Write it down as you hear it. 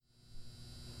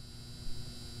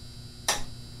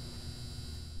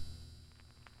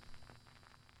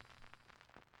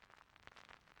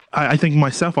I think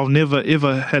myself, I've never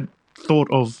ever had thought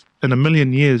of in a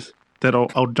million years that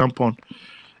I'll jump on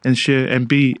and share and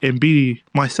be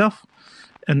myself.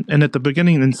 And at the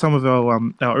beginning, in some of our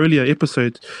earlier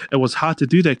episodes, it was hard to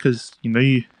do that because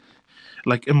you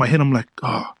like in my head, I'm like,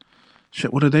 oh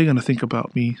shit, what are they gonna think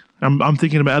about me? I'm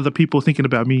thinking about other people thinking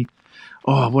about me.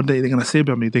 Oh, what are they gonna say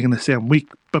about me? They're gonna say I'm weak,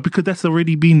 but because that's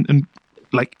already been in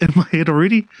my head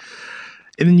already,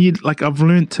 and then I've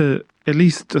learned to at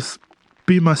least just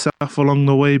be myself along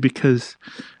the way because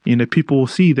people will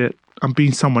see that I'm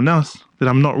being someone else that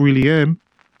I'm not really am.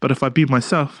 But if I be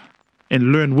myself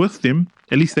and learn with them,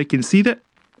 at least they can see that.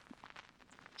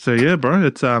 So yeah, bro,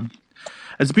 it's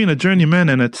been a journey, man,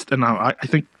 and I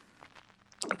think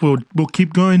we'll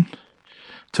keep going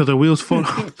till the wheels fall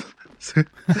off.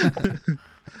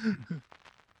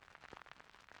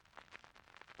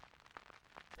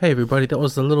 Hey everybody, that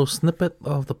was a little snippet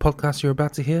of the podcast you're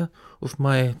about to hear with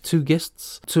my two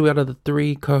guests, 2 out of the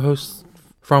 3 co-hosts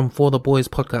from For the Boys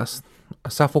podcast,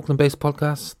 a South Auckland based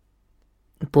podcast,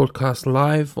 broadcast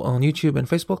live on YouTube and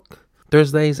Facebook,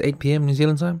 Thursdays 8 p.m. New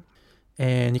Zealand time.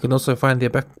 And you can also find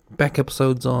their back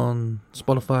episodes on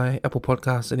Spotify, Apple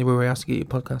Podcasts, anywhere else you get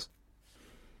your podcasts.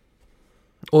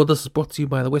 All this is brought to you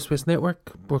by the West West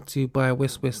Network, brought to you by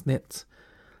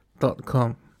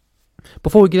westwestnet.com.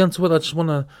 Before we get into it, I just want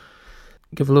to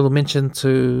give a little mention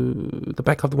to the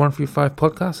back of the 135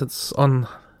 podcast. It's on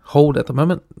hold at the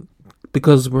moment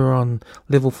because we're on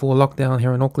level 4 lockdown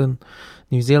here in Auckland,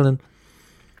 New Zealand.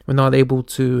 We're not able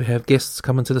to have guests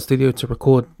come into the studio to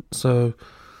record. So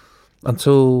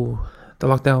until the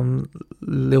lockdown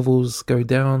levels go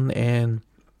down and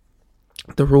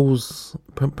the rules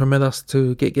permit us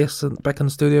to get guests back in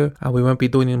the studio, we won't be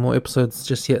doing any more episodes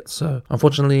just yet. So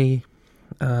unfortunately,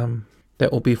 that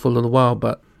will be for a little while,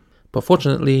 but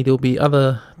fortunately there's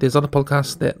other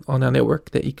podcasts that on our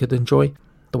network that you could enjoy.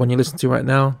 The one you listen to right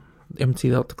now,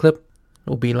 Empty Out the Clip,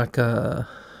 will be like a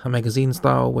magazine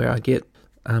style where I get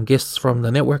guests from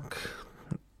the network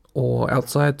or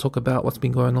outside talk about what's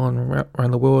been going on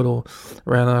around the world or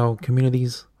around our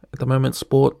communities at the moment,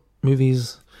 sport,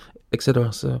 movies,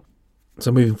 etc. So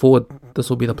moving forward, this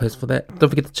will be the place for that. Don't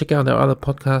forget to check out our other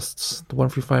podcasts, the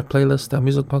 135 playlist, our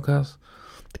music podcast,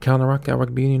 the Counter Rock, our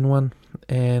rugby union one,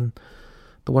 and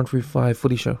the 135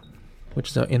 footy show, which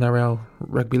is our NRL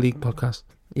rugby league podcast.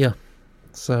 Yeah,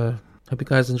 so hope you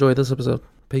guys enjoy this episode.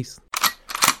 Peace.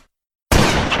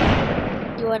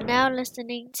 You are now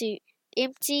listening to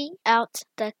Empty Out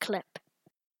the Clip.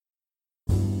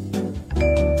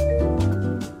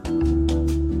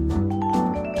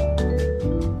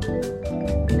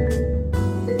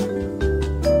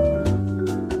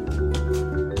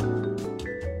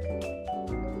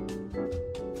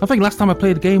 I think last time I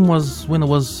played the game was when it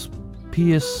was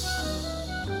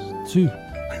PS2.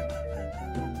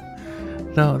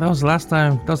 No, that was the last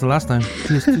time.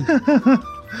 PS2.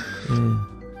 Yeah.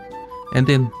 And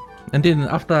then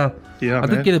after, I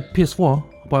did get a PS4,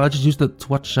 but I just used it to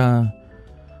watch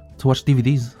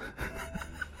DVDs.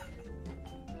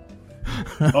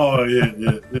 Oh yeah.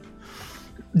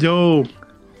 Yo,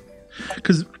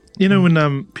 because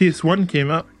when PS1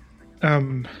 came out,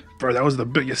 bro, that was the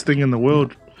biggest thing in the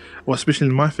world, well, especially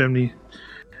in my family.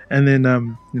 And then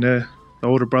the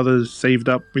older brothers saved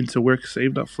up, went to work,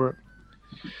 saved up for it.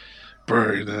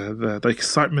 Bro, the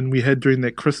excitement we had during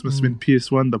that Christmas when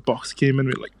PS1, the box came in,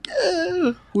 we were like,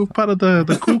 yeah, we're part of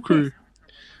the cool crew.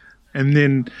 And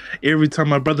then every time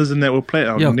my brothers in that would play,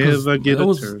 I'll never get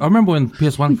it. I remember when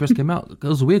PS1 first came out, it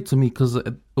was weird to me because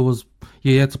it was,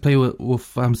 you had to play with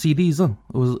CDs.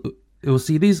 It was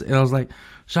CDs, and I was like,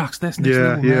 shucks, that's next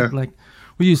level, man. Like,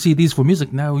 we use CDs for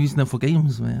music, now we're using them for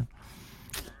games, man.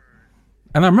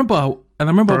 And I remember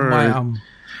my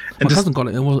cousin got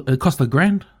it. It cost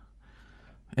 $1,000.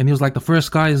 And he was like the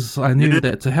first guys I knew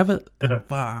that to have it.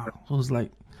 Wow. It was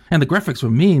like, and the graphics were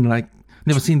mean, like,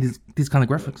 never seen these kind of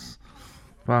graphics.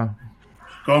 Wow.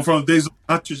 Going from days of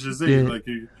cartridges, like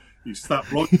you stop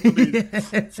blocking. Imagine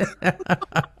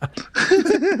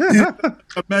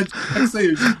I say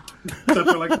you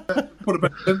something like that. Put it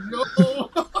back.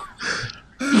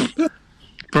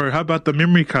 Bro, how about the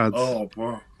memory cards? Oh,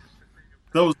 bro.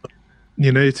 That was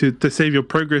to save your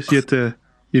progress, you had to,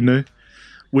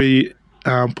 we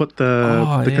put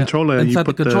the controller. Inside you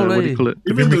put the controller, what do you call it?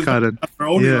 The memory card in.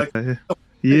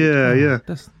 Yeah.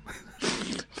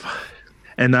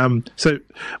 And so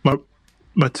my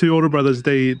 2 older brothers,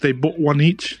 they bought one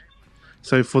each.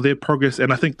 So for their progress,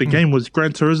 and I think the game was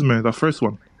Gran Turismo, the first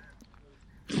one.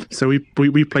 So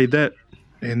we played that,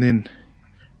 and then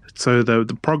so the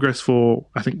progress for,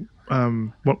 I think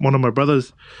one of my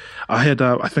brothers, I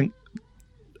think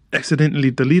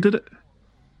accidentally deleted it, and then so the progress for, I think one of my brothers, I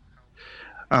think accidentally deleted it,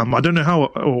 I don't know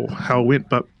how it went,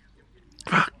 but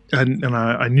and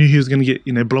I knew he was going to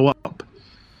get blow up.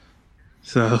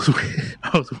 So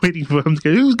I was waiting for him to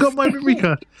go, who's got my memory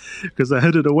card? Because I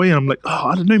hid it away and I'm like,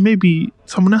 I don't know, maybe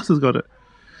someone else has got it.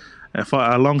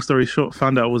 Long story short,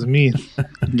 found out it was me.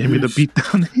 Gave me the beat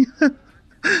down.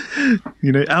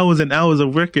 Hours and hours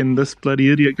of work, and this bloody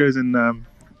idiot goes and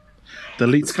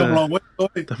deletes It's come a long way.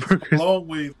 the progress. A long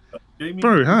way. Gaming,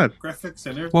 Bro, hard. Graphics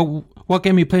and everything. Well, what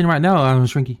game are you playing right now,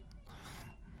 Shrinky?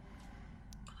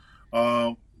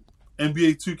 NBA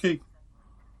 2K.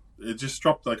 It just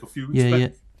dropped like a few weeks back. Yeah.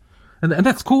 And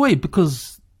that's cool,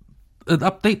 because it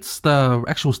updates the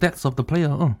actual stats of the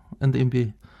player in the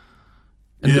NBA.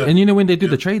 And when they do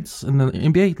the trades in the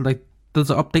NBA, like,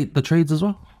 does it update the trades as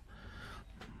well?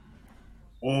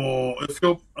 Or if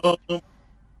you're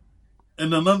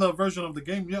in another version of the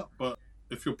game, yeah. But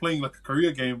if you're playing like a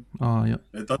career game,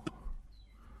 it doesn't.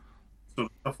 So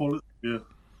that's all it, yeah.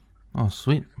 Oh,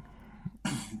 sweet.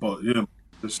 But yeah,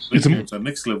 this game's at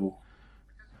next level.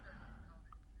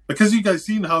 Because you guys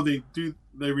seen how they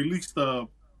released the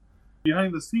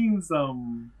behind the scenes,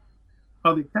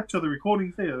 how they capture the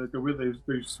recordings there, like with those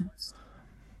suits.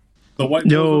 The white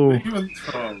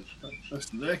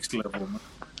that's next level, man.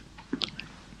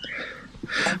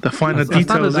 The finer I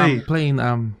details, started playing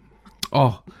I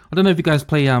don't know if you guys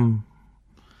play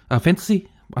fantasy.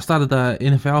 I started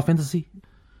NFL fantasy.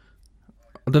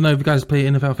 I don't know if you guys play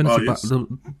NFL fantasy, yes. but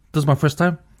this is my first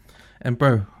time. And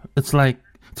bro, it's like,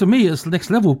 to me, it's next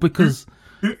level because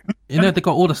they got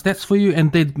all the stats for you,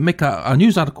 and they make a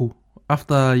news article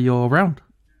after your round,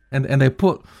 and they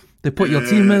put your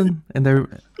team in, and they're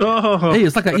hey,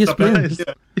 it's like an ESPN.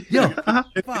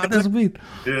 That's weird.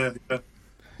 Yeah.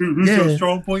 Who's your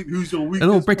strong point? Who's your weakness?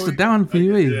 It all breaks it down for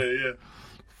you. Yeah.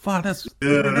 Fuck, that's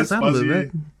fuzzy,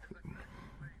 man.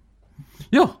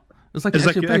 Yo, it's like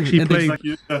you're actually playing.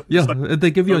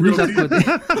 They give you a news article.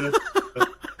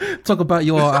 Talk about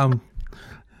your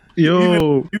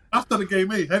Even after the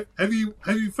game, have you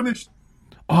finished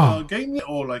game yet,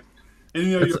 or like?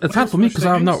 It's hard for me because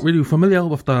I'm not really familiar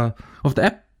with the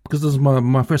app, because this is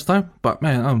my first time. But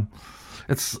man,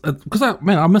 it's because I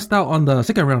missed out on the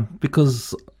second round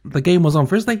because the game was on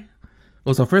Thursday. It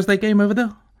was a Thursday game over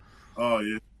there. Oh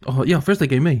yeah. Oh yeah, Thursday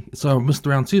game, me. So I missed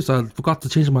round 2, so I forgot to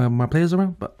change my players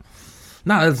around. But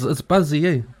it's buzzy,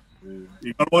 yeah.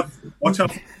 You gotta watch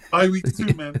out for 5 weeks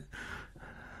too, man.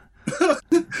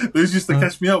 Those used to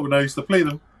catch me out when I used to play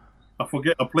them. I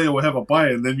forget a player will have a bye,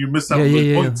 and then you miss out on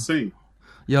the points. See?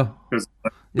 Yeah.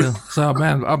 So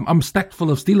man, I'm stacked full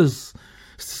of Steelers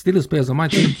players on my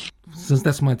team, since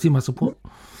that's my team I support.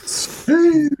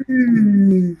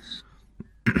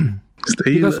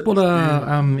 You guys support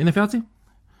NFL team?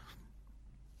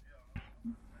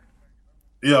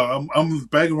 Yeah, I'm with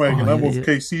bandwagon. I'm with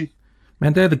KC.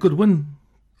 Man, they had a good win.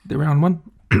 They round 1.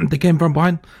 They came from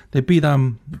behind. They beat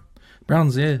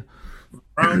Browns. Yeah.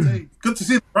 Browns. Hey, good to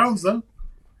see the Browns though.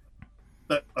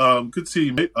 Good to see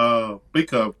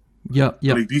Baker. Yeah.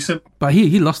 Play decent. But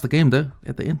he lost the game though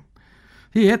at the end.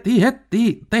 They had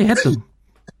them.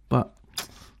 But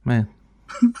man.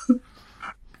 How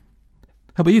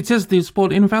about you, Tez? Do you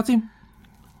support NFL team?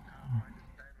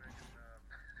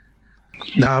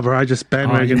 Nah, bro. I just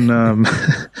bandwagon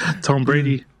Tom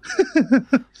Brady.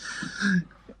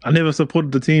 I never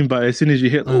supported the team, but as soon as you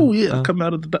hit, come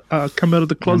out of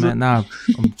the closet.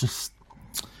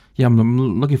 Yeah, man,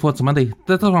 I'm looking forward to Monday.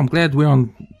 That's why I'm glad we're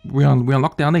on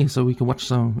lockdown, so we can watch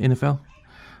some NFL.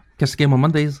 Catch the game on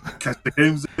Mondays. Catch the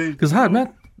games. Because hard,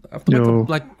 man. I have to wake up,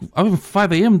 like, I have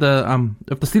 5 a.m.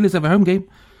 If the Steelers have a home game,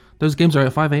 those games are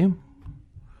at 5 a.m.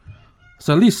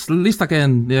 So at least I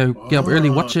can get up early,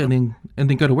 watch it, and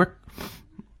then go to work.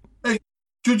 Hey,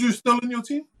 Juju's still in your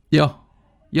team?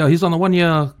 Yeah, he's on a 1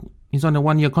 year. He's on a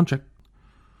 1 year contract.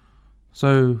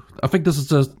 So I think this is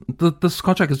this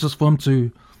contract is just for him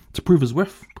to prove his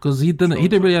worth, because he didn't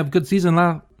really have a good season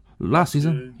last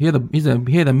season. He had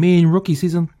a mean rookie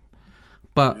season,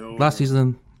 but last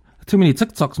season too many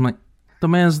TikToks, mate. The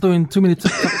man's doing too many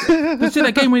TikToks. Did you see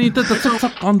that game when he did the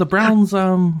TikTok on the Browns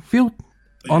field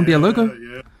on their logo,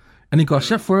 and he got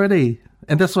shit for it,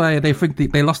 and that's why they think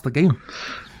they lost the game.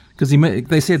 Because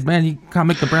they said, man, you can't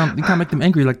make them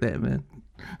angry like that, man.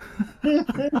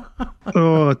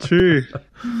 Oh, true.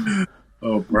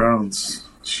 Oh, Browns.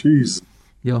 Jeez.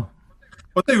 Yeah.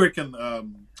 But they reckon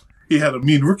he had a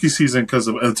mean rookie season because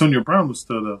of Antonio Brown was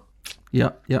still there.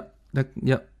 Yeah.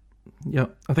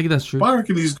 I think that's true. But I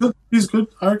reckon he's good. He's good.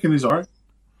 I reckon he's all right.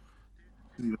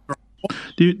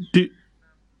 Do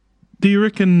you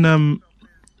reckon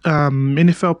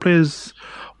NFL players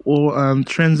will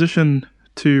transition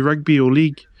to rugby or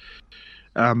league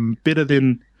better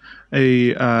than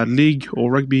a league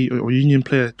or rugby or union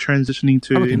player transitioning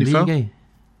to NFL? League, eh?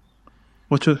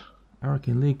 What's it? I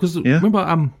reckon league. Because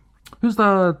remember, who's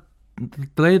the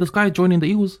latest guy joining the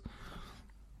Eagles?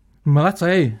 Malatza,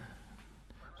 eh?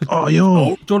 Oh,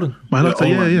 yo. Jordan.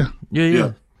 Malatza,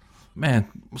 yeah. Man,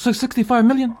 65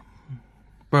 million?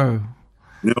 Bro.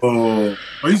 Yo. Oh,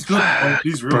 he's good. Oh,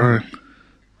 he's real. Bro.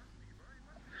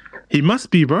 He must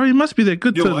be, bro. He must be that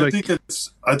good. Yo, I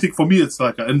think for me, it's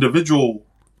like an individual.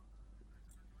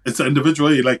 It's an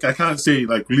individual. Like, I can't say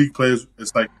like league players.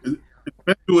 It's like it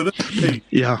depends who it is. Hey,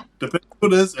 depends who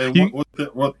it is and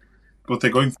what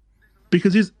they're going for.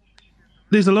 Because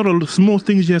there's a lot of small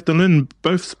things you have to learn in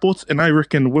both sports, and I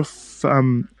reckon with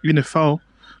NFL,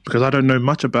 because I don't know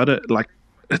much about it. Like,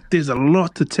 there's a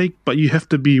lot to take, but you have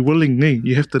to be willing.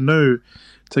 You have to know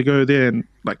to go there and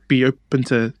like be open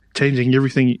to changing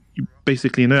everything you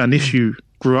basically know, unless you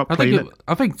grew up playing it.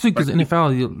 I think too, because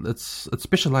NFL, it's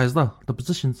specialized though, the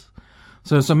positions.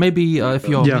 So maybe if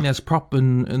you're a mean as prop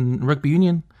in rugby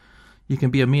union, you can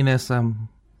be a mean as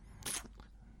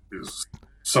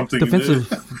something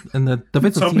defensive in the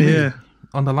defensive team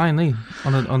on the line,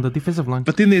 on the defensive line.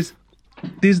 But then there's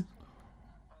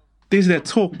that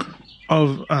talk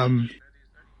of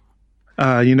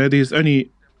there's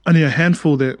only a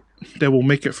handful that will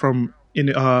make it from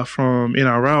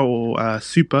NRL or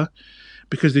Super,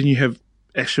 because then you have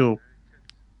actual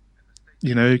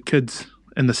kids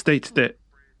in the States that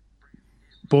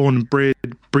born, bred,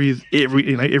 breathe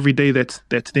every day.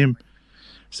 That's them.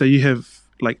 So you have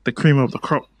like the cream of the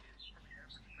crop,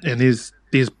 and there's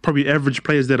probably average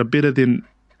players that are better than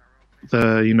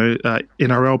the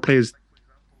NRL players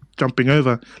jumping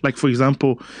over. Like, for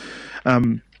example,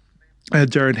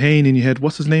 Jared Hayne, and you had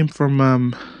what's his name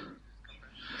from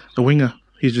the winger.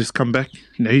 He's just come back.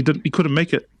 He couldn't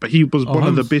make it, but he was one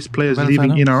of the best players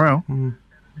leaving NRL. Mm.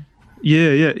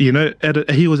 Yeah.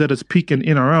 He was at his peak in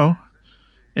NRL,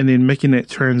 and then making that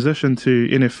transition to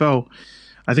NFL.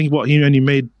 I think he only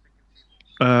made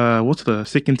what's the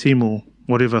second team or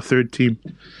whatever, third team.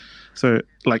 So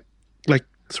like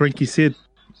Swanky said,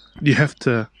 you have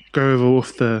to go over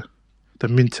with the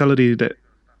mentality that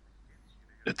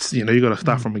it's you got to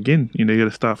start from again. You got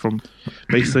to start from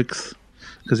basics,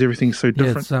 because everything's so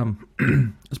different. Yeah,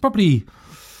 it's probably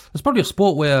a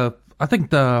sport where I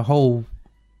think the whole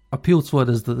appeal to it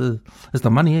is the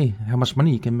money, eh? How much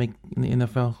money you can make in the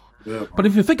NFL. Yeah. But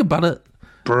if you think about it,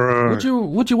 bro, would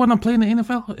you want to play in the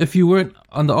NFL if you weren't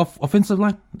on the offensive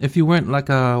line? If you weren't like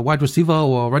a wide receiver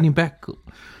or a running back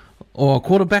or a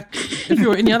quarterback? If you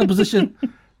were any other position,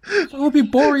 it would be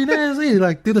boring as eh?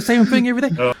 Like do the same thing every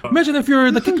day. Imagine if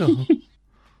you're the kicker.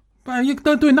 But you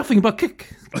don't do nothing but kick.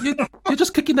 You're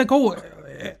just kicking the goal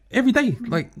every day.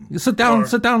 Like you sit down.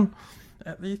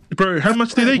 Bro, how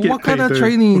much do they get? What kind of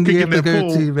training do you have to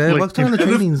go to, man? What kind of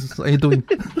trainings are you doing?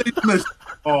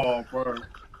 Oh, bro.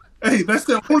 Hey, that's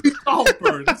the only job,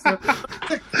 bro.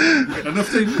 And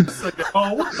if they miss, like,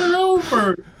 oh, what the hell,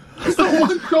 bro? It's the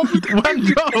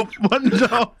one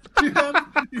job.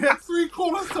 You had 3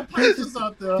 quarters to places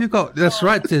out there. That's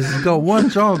right, Tiz. You got one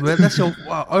job, man. That's your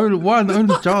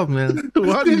only job, man.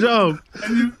 One job.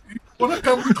 And you want to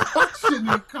come with action,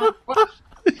 you can't.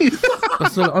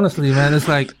 So honestly, man, it's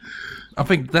like I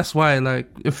think that's why, like,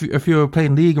 if you're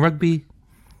playing league rugby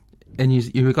and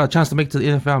you got a chance to make it to the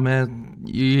NFL, man,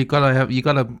 you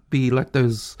gotta be like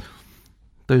those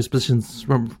positions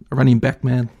running back,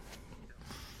 man.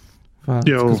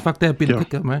 Because fuck that, be the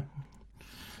kicker, man.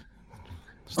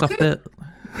 Stuff that.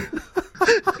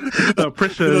 The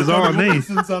pressure is on me.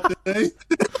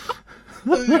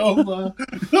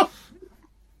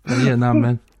 Yeah, nah,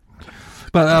 man.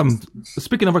 But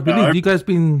speaking of rugby league, have you guys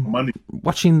been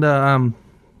watching the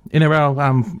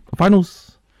NRL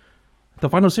finals, the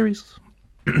final series?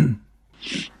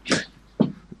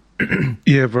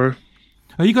 Yeah, bro.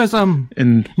 Are you guys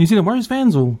New Zealand Warriors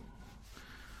fans or?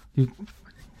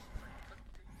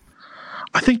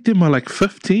 I think they're my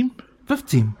fifth team. Fifth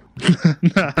team.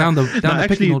 down the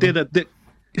actually,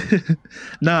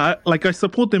 I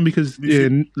support them because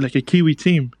they're like a Kiwi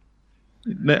team,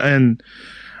 and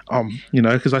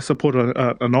because I support an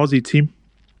Aussie team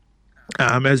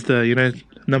as the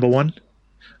number one.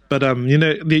 But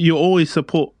you always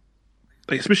support,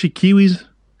 especially Kiwis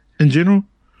in general,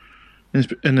 and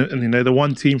the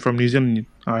one team from New Zealand,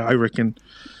 I reckon,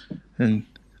 and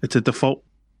it's a default.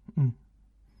 Mm.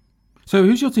 So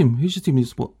who's your team? Who's your team you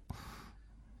support?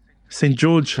 St.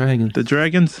 George Dragons. The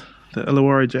Dragons, the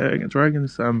Illawarra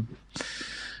Dragons.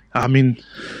 I mean,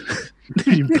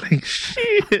 they've been playing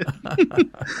shit.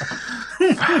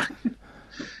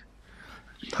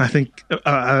 I think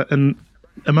in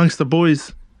amongst the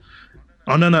boys.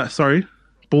 Oh no, sorry,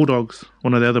 Bulldogs.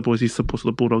 One of the other boys, he supports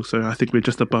the Bulldogs, so I think we're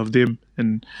just above them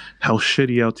and how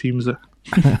shitty our teams are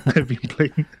have been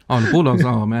playing. Oh, the Bulldogs.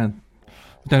 Oh man,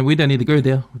 we don't need to go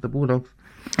there with the Bulldogs.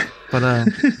 But how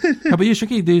about you,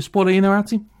 Shuki? Do you support an NRL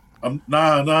team?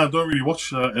 Nah, I don't really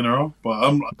watch NRL, but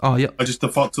I just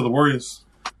default to the Warriors.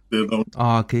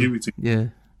 Okay. Kiwi team. Yeah,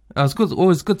 it's good.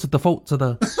 Always good to default to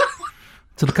the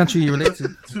country you relate to.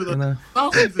 You know.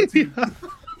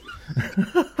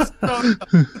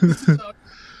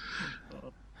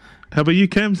 How about you,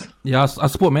 Cams? Yeah, I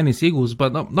support Manly Seagulls,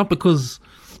 but only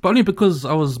because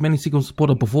I was Manly Seagulls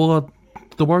supporter before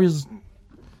the Warriors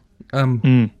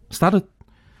started.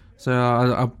 So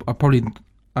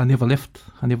I never left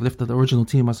the original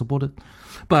team I supported.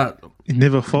 But you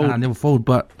never fold. Nah, I never fold.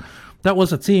 But that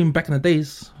was a team back in the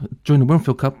days during the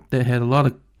Winfield Cup. They had a lot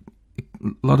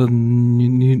of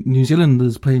New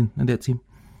Zealanders playing in that team.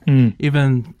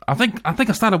 Even I think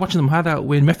I started watching them hard out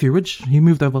when Matthew Ridge he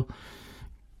moved over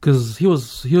because he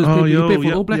played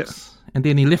for All Blacks and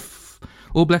then he left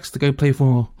All Blacks to go play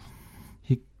for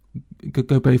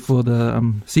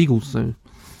the Seagulls. So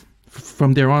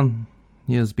from there on,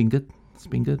 yeah, it's been good. It's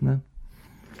been good, man.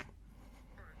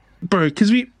 Bro,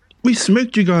 because we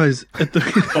smoked you guys at the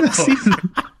season,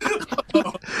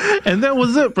 and that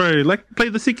was it, bro. Like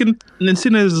played the second, and as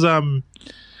soon as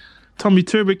Tommy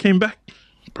Turbo came back.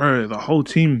 Bro, the whole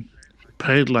team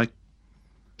played like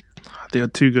they are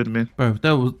too good, man. Bro,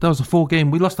 that was a 4-game.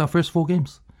 We lost our first 4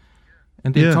 games,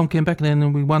 and then Tom came back, and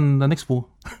then we won the next 4,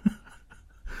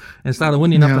 and started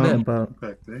winning after that.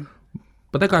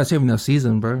 But that guy's having a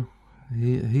season, bro.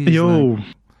 He's like,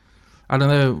 I don't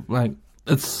know, like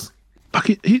it's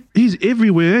like he's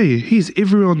everywhere. Eh? He's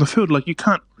everywhere on the field. Like you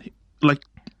can't, like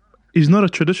he's not a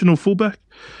traditional fullback.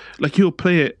 Like he'll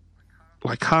play it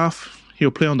like half.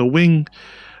 He'll play on the wing,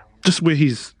 just where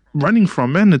he's running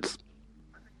from, man.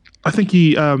 I think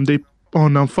they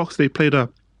on Fox they played a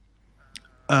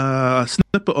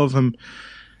snippet of him.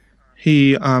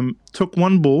 He took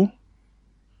one ball,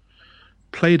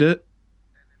 played it,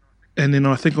 and then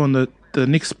I think on the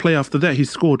next play after that he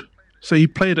scored. So he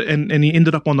played it and he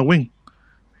ended up on the wing.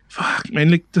 Fuck, man!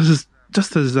 Like, this is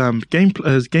just his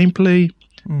gameplay.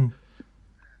 Man,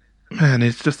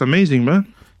 it's just amazing,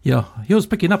 man. Yeah, he was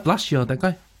picking up last year, that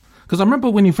guy. Because I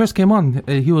remember when he first came on,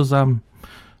 he was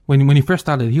when he first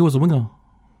started, he was a winger.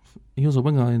 He was a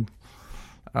winger, and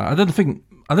I didn't think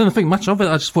much of it.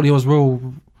 I just thought he was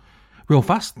real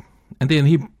fast. And then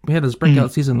he had his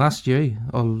breakout season last year,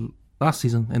 or last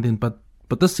season, and then but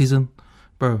this season,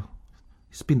 bro,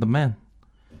 he's been the man.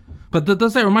 But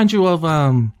does that remind you of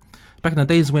back in the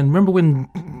days remember when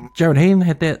Jared Hayne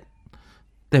had that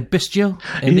best year,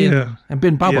 and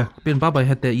Ben Barber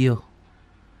had that year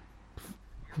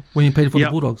when he played for the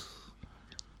Bulldogs.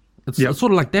 It's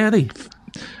sort of like that, eh?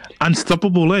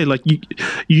 Unstoppable, eh? Like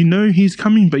you know he's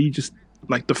coming, but you just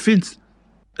like the fence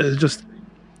is just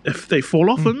if they fall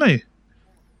off,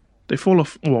 they fall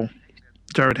off. Well,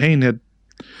 Jared Hayne had,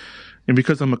 and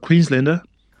because I'm a Queenslander,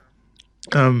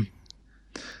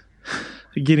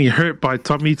 getting hurt by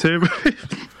Tommy Turbo,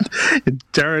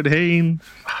 Jared Hayne.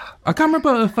 I can't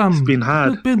remember if it's been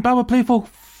hard. Did Ben Barber play for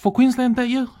Queensland that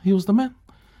year? He was the man.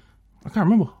 I can't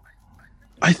remember.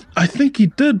 I think he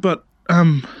did, but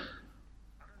I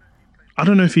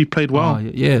don't know if he played well. Oh,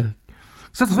 yeah.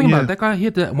 So that's the thing about that guy. He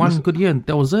had that one good year, and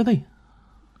that was it. Eh?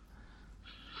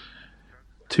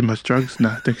 Too much drugs?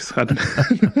 Nah, thanks. I don't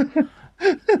know.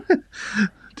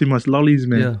 Too much lollies,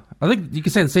 man. Yeah, I think you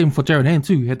can say the same for Jared Hayne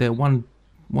too. He had that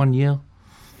one year.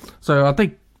 So I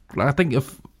think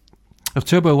if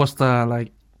Turbo was to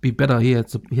be better, he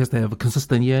has to have a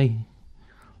consistent year.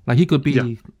 Like he could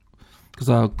be,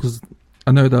 because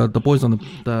I know the boys on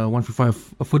the 135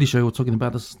 footy show were talking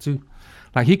about this too.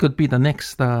 Like he could be the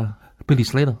next Billy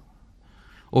Slater.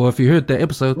 Or if you heard that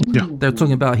episode, they're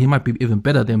talking about he might be even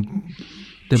better than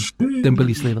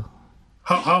Billy Slater.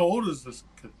 How old is this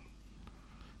kid?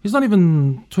 He's not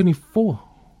even 24,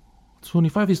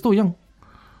 25. He's still young.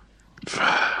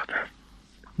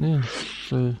 Yeah.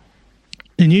 So.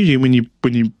 And usually when you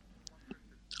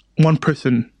one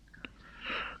person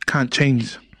can't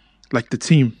change like the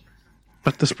team,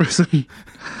 but this person,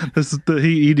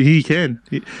 he can,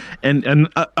 and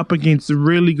up against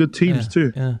really good teams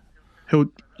too. Yeah.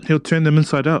 He'll turn them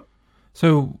inside out.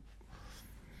 So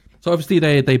obviously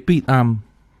they beat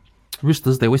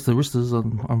Roosters. They wasted Roosters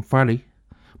on Friday,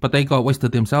 but they got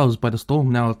wasted themselves by the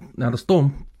Storm. Now the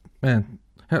Storm, man.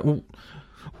 What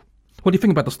do you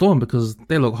think about the Storm? Because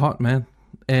they look hot, man.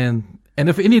 And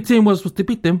if any team was to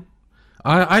beat them,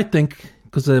 I think,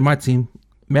 because they're my team,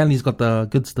 Manly's got the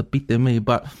goods to beat them,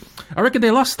 but I reckon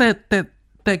they lost that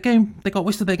game. They got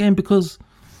wasted that game because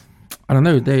I don't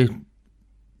know.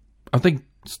 I think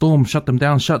Storm shut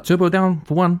Turbo down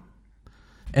for one,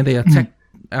 and they attacked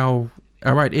our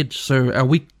right edge. So our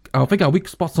weak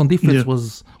spots on defense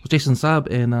was Jason Saab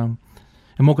and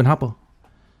Morgan Harper,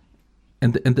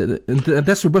 and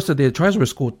that's where most of their tries were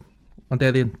scored on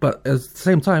that end. But at the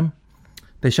same time,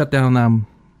 they shut down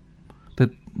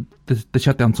they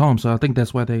shut down Tom. So I think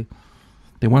that's why they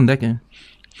won that game.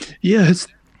 Yeah, his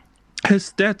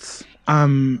stats.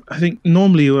 I think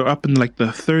normally we're up in like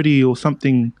the 30 or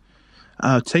something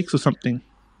takes or something,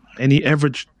 and he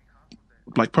averaged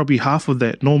like probably half of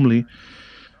that normally.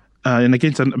 And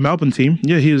against a Melbourne team,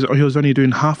 he was only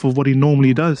doing half of what he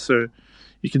normally does. So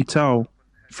you can tell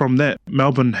from that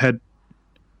Melbourne had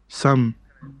some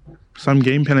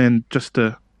game plan just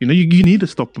to you need to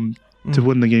stop him to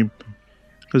win the game,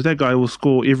 because that guy will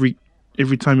score every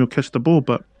time he'll catch the ball.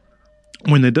 But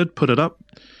when they did put it up,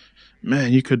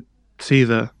 man, you could see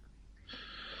the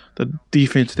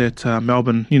defense that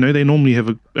Melbourne, they normally have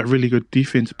a really good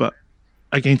defense, but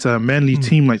against a Manly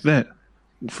team like that,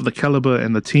 for the caliber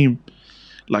and the team,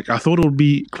 like I thought it would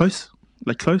be close,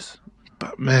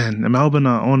 but man, the Melbourne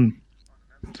are on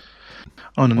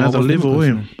another level.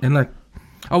 And like,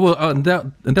 and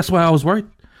that's why I was worried.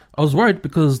 I was worried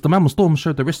because the Melbourne Storm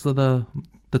showed the rest of the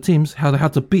teams how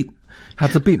to beat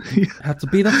us.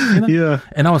 Yeah.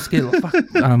 And I was scared. Like, fuck,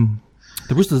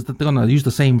 the Roosters, they're gonna use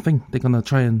the same thing. They're gonna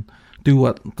try and do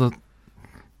what the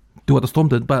Storm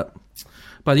did. But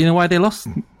you know why they lost?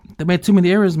 They made too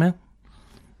many errors, man.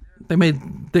 They made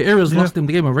the errors lost them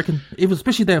the game, I reckon. It was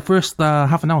especially that first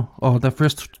half an hour or the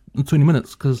first 20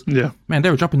 minutes, because man, they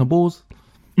were dropping the balls.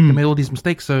 They made all these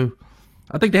mistakes. So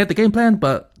I think they had the game plan,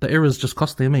 but the errors just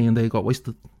cost them, and they got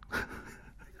wasted.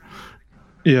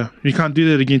 Yeah, you can't do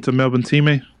that against a Melbourne team,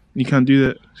 eh? You can't do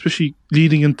that, especially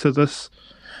leading into the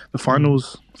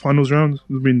finals rounds.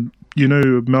 I mean,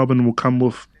 Melbourne will come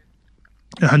with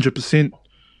 100%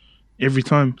 every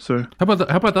time. So how about the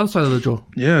other side of the draw?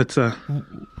 Yeah, it's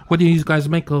What do you guys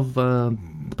make of the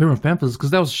Penrith Panthers?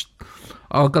 Because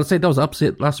I gotta say, that was an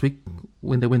upset last week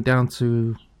when they went down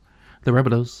to the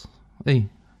Rabbitohs. Hey,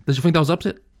 did you think that was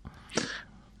upset?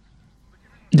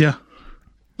 Yeah,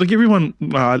 like everyone,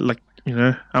 like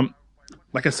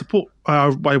I support.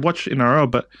 I watch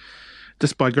NRL, but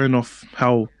just by going off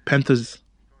how Panthers'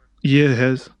 year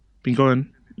has been going,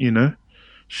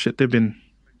 shit, they've been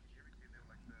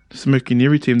smoking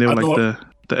every team. They were like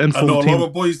the informed I know a team. lot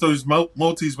of boys, those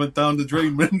Maltese went down the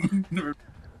drain, man.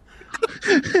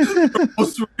 On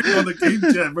the game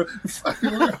jam, bro.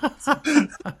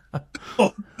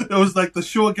 It was like the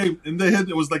short game in their head.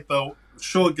 It was like the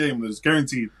short game that was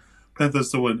guaranteed Panthers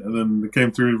to win, and then it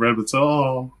came through Rabbits.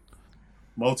 Oh,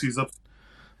 Maltese up.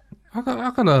 I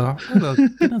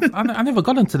never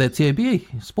got into that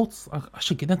TABA sports. I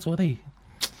should get into it.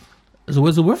 Is it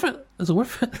worth it? Is it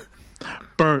worth it?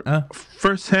 Bro,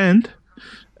 first hand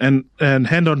and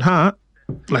hand on heart,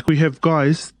 like we have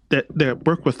guys that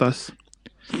work with us,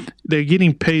 they're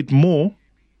getting paid more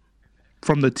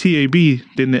from the TAB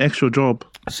than the actual job.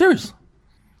 Serious?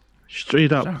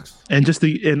 Straight up. Shucks. And just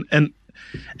to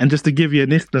and just to give you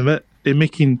an estimate, they're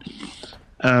making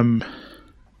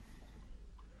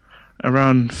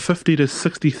around 50 to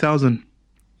 60,000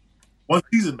 one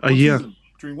season a year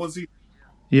during one season.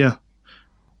 Yeah.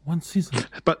 One season.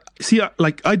 But see,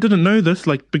 I didn't know this.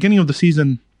 Like beginning of the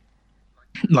season,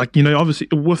 obviously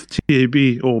with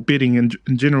TAB or betting in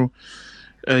general,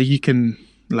 you can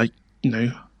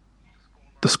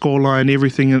the scoreline,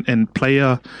 everything, and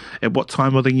player at what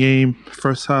time of the game,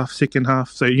 first half, second half.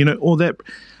 So all that.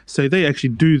 So they actually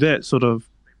do that sort of.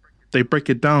 They break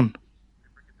it down.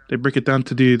 They break it down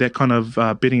to do that kind of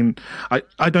betting.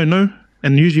 I don't know.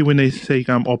 And usually when they say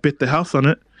I'll bet the house on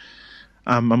it,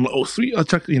 I'm like, oh sweet, I'll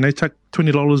chuck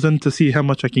 $20 in to see how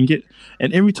much I can get.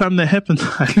 And every time that happens,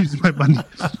 I lose my money.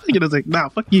 I was like, nah,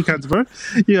 fuck you guys, bro.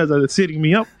 You guys are setting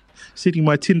me up, setting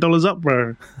my $10 up,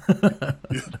 bro.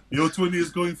 Your 20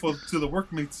 is going to the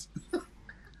workmates.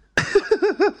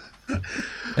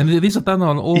 And these are done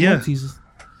on all Maltese.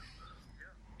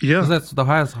 Yeah, that's the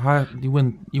highest. You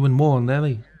win more on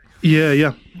that.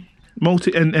 Yeah.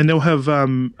 Multi, and they'll have.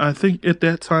 I think at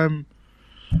that time,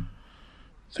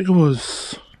 I think it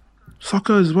was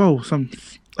soccer as well. I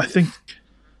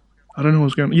don't know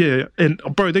what's going on. Yeah, and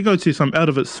bro, they go to some out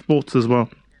of it sports as well,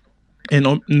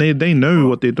 and they know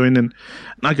what they're doing. And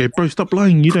I go, bro, stop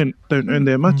lying. You don't earn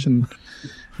that much, and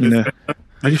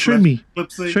like show me,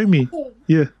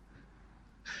 yeah,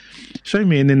 show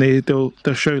me, and then they'll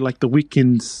show like the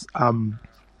weekend's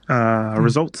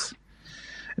results,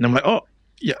 and I'm like, oh,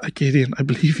 Yeah, I get in. I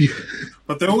believe you.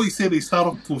 But they always say they start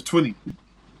off with 20.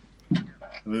 And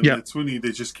then Yeah. at 20,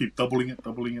 they just keep doubling it.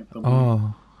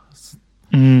 Oh.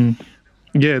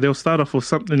 Yeah, they'll start off with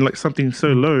something so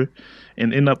low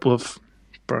and end up with,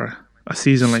 a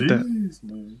season like that.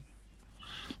 Man.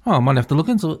 Oh, I might have to look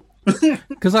into it.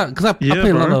 Because I play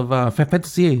a lot of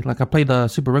fantasy. Like I play the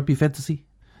Super Rugby Fantasy.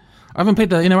 I haven't played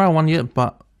the NRL one yet,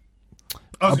 but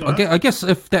I guess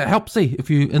if that helps, if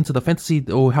you into the fantasy, it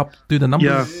will help do the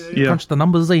numbers, crunch the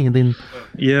numbers, and then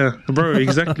bro,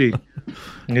 exactly.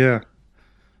 Yeah,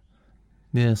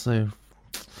 so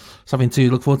something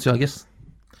to look forward to, I guess.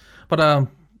 But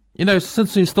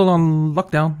since you're still on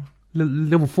lockdown,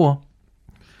 level 4,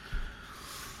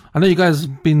 I know you guys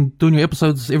been doing your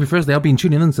episodes every Thursday. I've been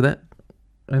tuning into that,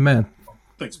 and man,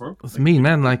 thanks, bro. It's me,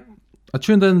 man. Like I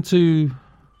tuned into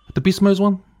the Beast Mode's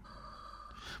one.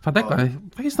 For that guy,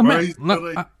 he's the man.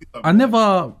 I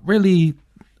never really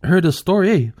heard his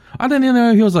story. I didn't even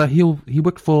know he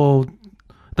worked for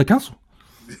the council.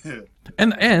 Yeah.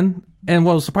 And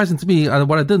what was surprising to me,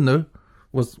 what I didn't know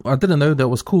that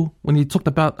was cool when he talked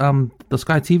about the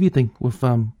Sky TV thing with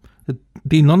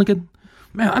Dean Lonergan.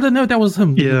 Man, I didn't know that was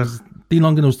him. Yeah, Dean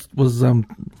Lonergan was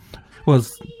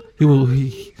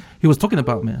talking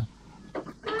about, man.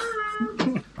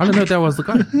 I didn't know that was the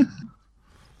guy.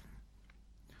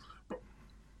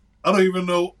 I don't even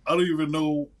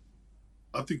know.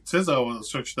 I think TEZZA will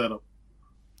search that up.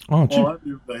 Oh, true. I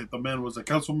knew that the man was a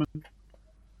councilman.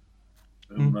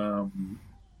 And,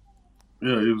 he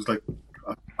was like,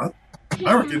 I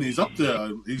reckon he's up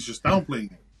there. He's just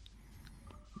downplaying it.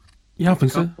 Yeah, I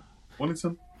think so.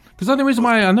 Wellington? Because the only reason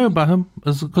why I know about him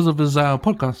is because of his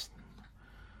podcast.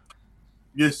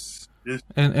 Yes.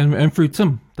 And through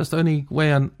Tim. That's the only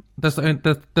way. That's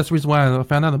the reason why I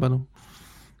found out about him.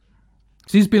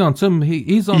 Cause he's been on Tim.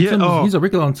 He's on Tim. He's a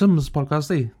regular on Tim's podcast.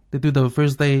 They do the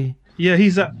Thursday. Yeah,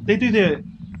 they do their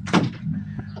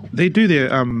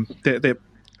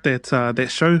that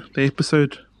show, the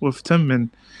episode with Tim,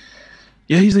 and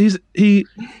yeah, he's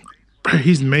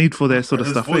made for that sort of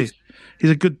stuff. He's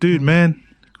a good dude, man,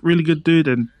 really good dude,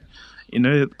 and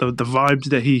the vibes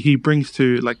that he brings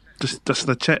to like just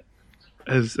the chat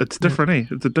it's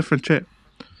different, It's a different chat.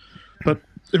 But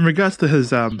in regards to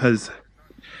his 9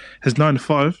 to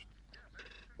 5,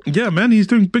 yeah, man, he's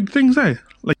doing big things,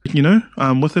 Like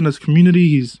within his community,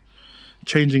 he's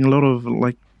changing a lot of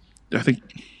I think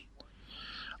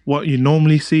what you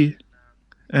normally see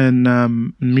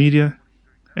in media,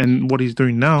 and what he's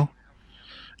doing now.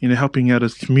 Helping out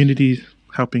his communities,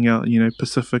 helping out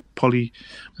Pacific, Poly,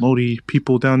 Māori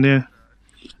people down there.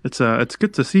 It's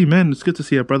good to see, man. It's good to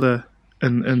see a brother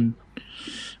and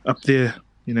up there,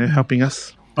 helping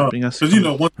us. Because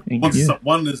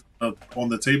one is on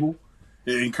the table,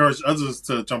 it encouraged others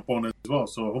to jump on it as well.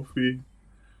 So hopefully,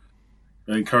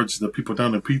 it encourage the people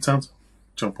down in P-Town to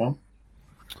jump on.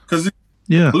 Because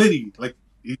Lady,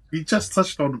 he just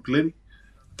touched on the lady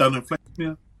down in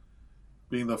Flexmere,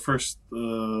 being the first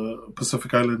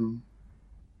Pacific Island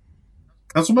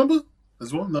council member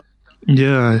as well. No?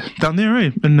 Yeah, down there,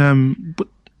 in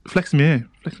Flexmere,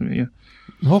 yeah.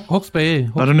 Hawke's Bay,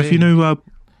 I don't know if you know.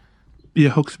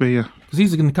 Hawke's Bay, yeah. Because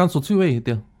he's in the council too,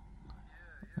 there.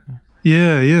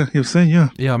 Yeah, he was saying, yeah.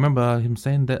 Yeah, I remember him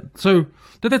saying that. So,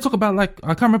 did they talk about, I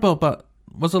can't remember, but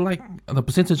was it the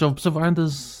percentage of Pacific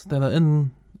Islanders that are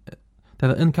in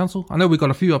council? I know we got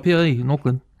a few up here in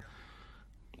Auckland.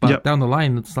 But down the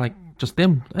line, it's just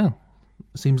them. Yeah.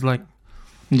 It seems like.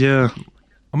 Yeah.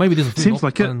 Or maybe there's a few seems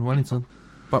like it in Wellington.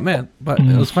 But man,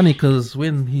 it was funny because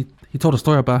when he told a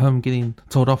story about him getting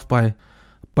told off by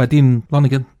Dean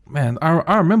Lonergan, man,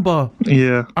 I remember.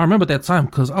 Yeah. I remember that time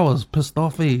because I was pissed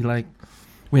off.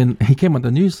 When he came on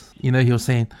the news, he was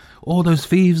saying all those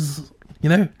thieves,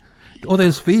 all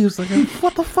those thieves.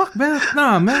 What the fuck, man?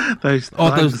 Nah, man. Those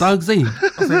thugs, I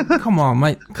was like, come on,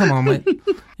 mate.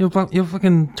 You're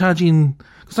fucking charging.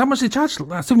 Because how much they charge?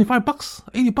 $75,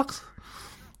 $80.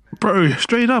 Bro,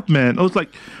 straight up, man. It was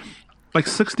like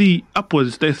 60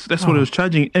 upwards. That's what it was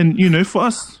charging. And for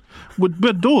us, we'll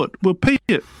do it. We'll pay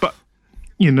it. But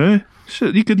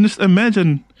shit, you could just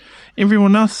imagine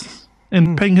everyone else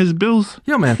and paying his bills.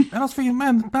 Yeah, man. And I was thinking,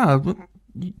 man, nah,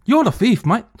 you're the thief,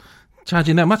 mate.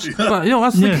 Charging that much. But I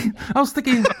was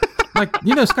thinking, Sky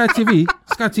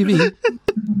TV,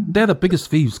 they're the biggest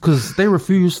thieves because they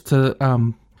refuse to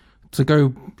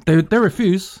go. They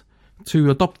refuse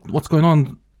to adopt what's going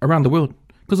on around the world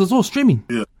because it's all streaming.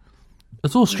 Yeah,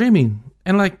 it's all streaming,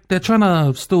 and they're trying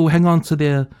to still hang on to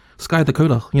their Sky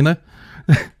decoder.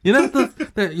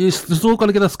 You still got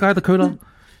to get a Sky decoder.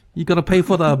 You got to pay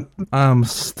for the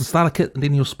starter kit and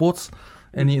then your sports,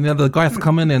 and the guys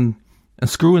come in and and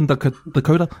screwing the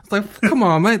decoder. It's like, come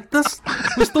on, mate.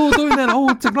 We're still doing that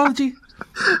old technology.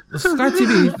 Sky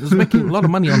TV is making a lot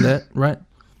of money on that, right?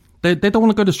 They don't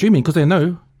want to go to streaming because they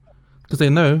know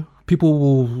people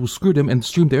will screw them and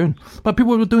stream their own. But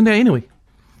people were doing that anyway.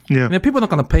 Yeah. People are not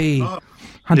going to pay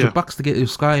 $100 to get your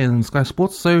Sky and Sky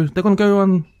Sports, so they're going to go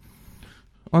on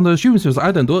the streaming service.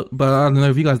 I don't do it, but I don't know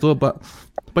if you guys do it. But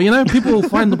people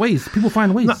find the ways. People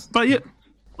find ways. No, but yeah,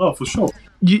 oh, for sure.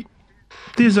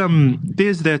 There's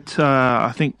that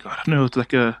I think, I don't know, it's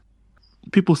like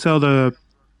people sell the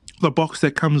box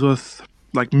that comes with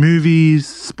like movies,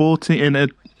 sports, and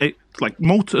it like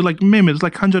remember it's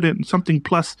like 100 and something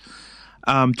plus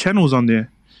channels on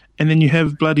there, and then you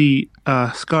have bloody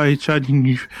Sky charging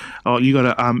you. Oh, you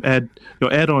gotta add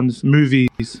your add-ons,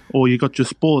 movies, or you got your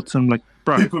sports, and like,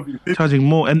 bro, charging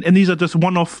more, and these are just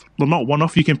one-off. Well, not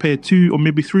one-off. You can pay a $200 or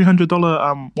maybe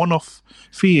 $300 one-off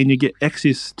fee, and you get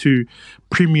access to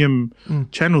premium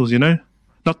channels. You know,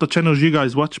 not the channels you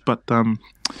guys watch, but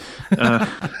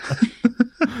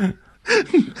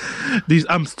these.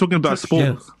 I'm talking about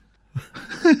sports.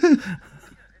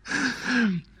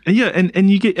 Yeah. and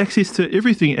you get access to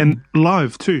everything, and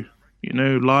live too. You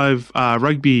know, live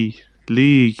rugby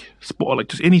league, sport, like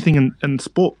just anything in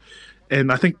sport.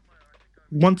 And I think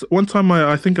one time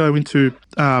I think I went to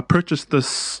purchase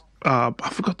this. I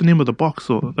forgot the name of the box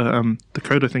or the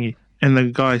decoder thingy, and the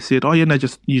guy said, "Oh yeah, no,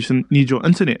 just you need your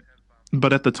internet."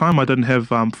 But at the time, I didn't have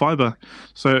fiber,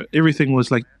 so everything was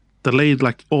like delayed.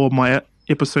 Like all my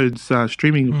episodes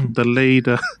streaming delayed,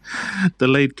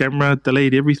 delayed camera,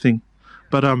 delayed everything.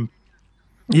 But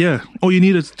yeah, all you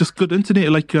need is just good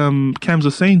internet, like Cams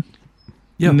was saying.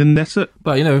 Yeah, and then that's it.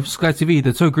 But Sky TV,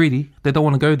 they're so greedy, they don't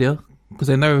want to go there because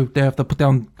they know they have to put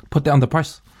down the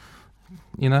price.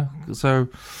 So,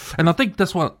 and I think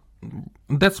that's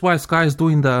why Sky is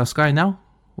doing the Sky Now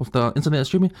with the internet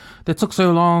streaming. They took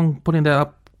so long putting that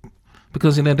up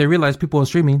because they realize people are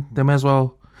streaming. They may as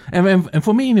well. And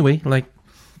for me anyway, like,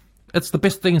 it's the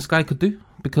best thing Sky could do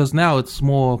because now it's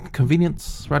more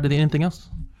convenience rather than anything else.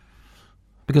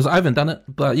 Because I haven't done it,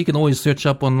 but you can always search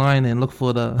up online and look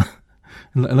for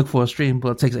a stream, but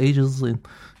it takes ages and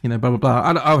blah blah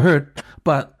blah. I've heard,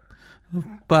 but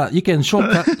you can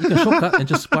shortcut and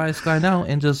just buy Sky Now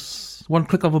and just one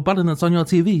click of a button, it's on your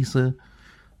TV. So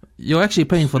you're actually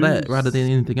paying for that rather than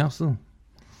anything else. So.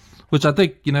 Which I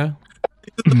think get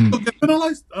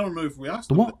penalized. I don't know if we asked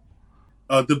the what.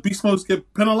 Did Beast Modes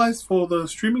get penalized for the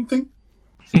streaming thing?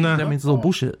 No. That means it's all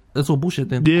bullshit. It's all bullshit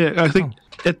then. Yeah, I think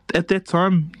at that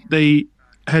time they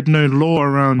had no law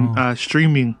around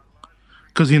streaming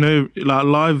because like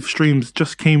live streams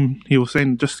just came. He was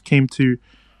saying just came to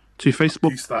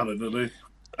Facebook. He started, didn't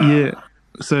he? Yeah,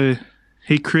 so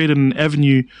he created an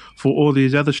avenue for all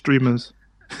these other streamers.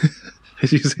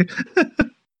 As you say.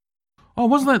 Oh,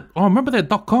 wasn't that? Oh, remember that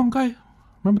 .com guy?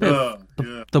 Remember that?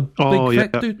 Yeah. The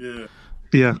big fat dude.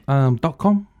 Yeah. Yeah.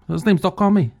 .com. His name's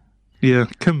 .com. Me. Yeah.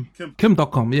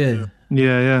 Kim.com. Yeah.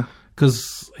 Yeah.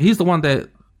 Because he's the one that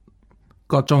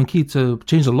got John Key to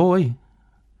change the law.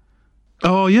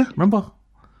 Oh yeah. Remember?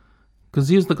 Because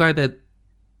he was the guy that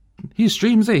he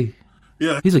streams.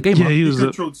 Yeah. He's a gamer. Yeah, he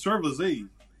controlled servers. He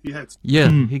had. Yeah.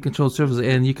 He controlled servers,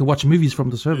 and you can watch movies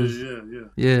from the servers.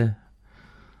 Yeah.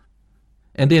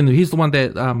 And then he's the one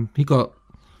that he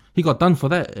got done for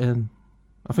that, and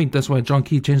I think that's why John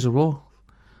Key changed the law.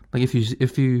 Like if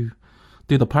you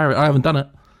do the pirate, I haven't done it,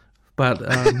 but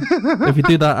if you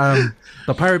do the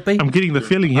Pirate Bay, I'm getting the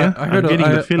feeling here. I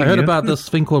heard about this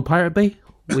thing called Pirate Bay,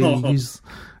 where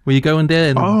you go in there.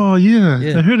 And, I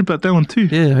heard about that one too.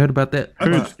 Yeah, I heard about that.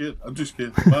 I'm just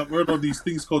kidding. I've heard of these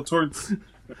things called torrents.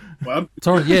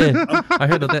 Torrent, yeah, I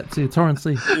heard of that too. Torrents,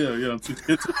 yeah. I'm just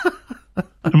kidding.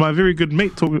 My very good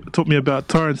mate taught me about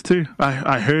torrents too.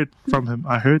 I heard from him.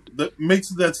 I heard the mates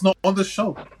that's not on the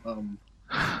show.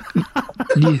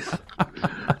 Yes,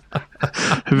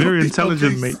 a very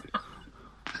intelligent mate.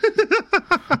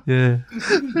 Yeah.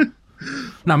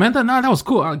 No, man, that was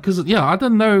cool because I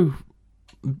didn't know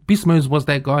Beast Mode was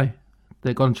that guy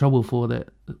that got in trouble for that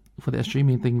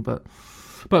streaming thing, but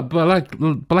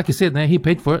like you said, man, he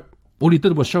paid for it. All he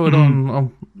did was show it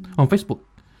on Facebook.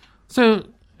 So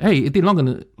hey, it did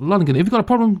longer. If you got a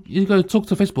problem, you go talk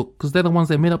to Facebook because they're the ones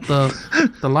that made up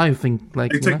the live thing.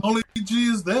 Like technology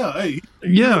is there. Hey,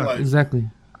 yeah, exactly.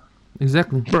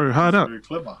 Bro, hard up. Very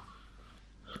clever.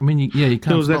 I mean, you can't.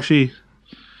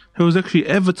 He was actually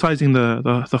advertising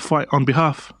the fight on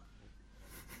behalf.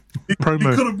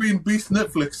 Promo. He could have been Beast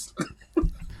Netflix.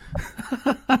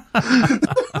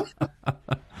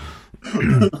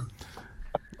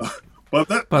 But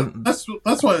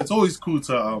that's why it's always cool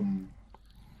to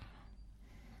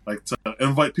like to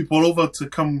invite people over to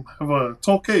come have a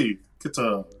talk. Hey,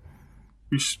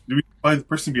 we find the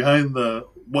person behind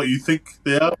what you think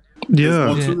they are.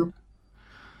 Yeah.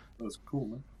 That's cool,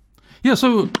 man. Yeah.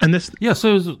 So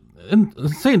in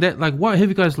saying that, like, what have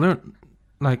you guys learned,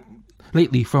 like,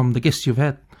 lately from the guests you've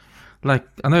had? Like,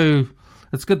 I know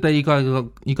it's good that you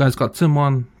guys got Tim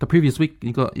on the previous week.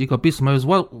 You got Beast Mode.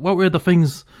 What were the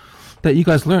things that you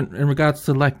guys learned in regards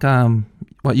to, like,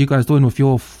 what you guys doing with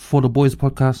your For the Boys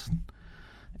podcast,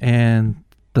 and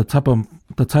the type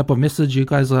of message you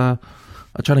guys are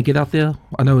trying to get out there?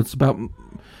 I know it's about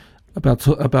about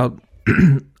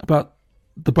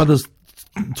the brothers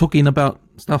talking about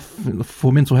stuff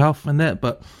for mental health and that,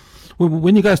 but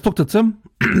when you guys talk to Tim,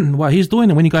 what he's doing,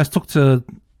 and when you guys talk to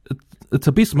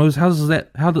Beast Mode, how did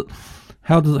that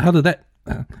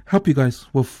help you guys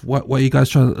with what you guys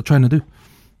trying to do?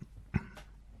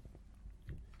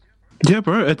 Yeah,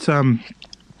 bro. It's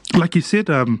like you said,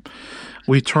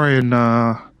 we try and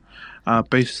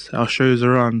base our shows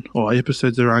around, or our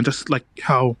episodes around, just like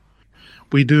how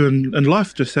we do in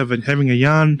life, just having a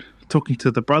yarn, talking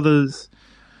to the brothers.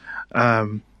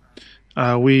 When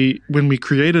we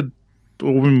created,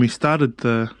 or when we started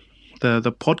the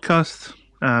podcast,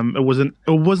 it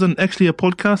wasn't actually a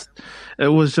podcast. It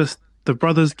was just the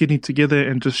brothers getting together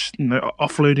and just,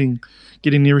 offloading,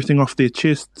 getting everything off their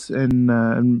chests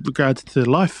in regards to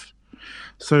life.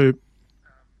 So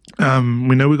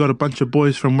we know we got a bunch of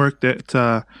boys from work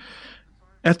that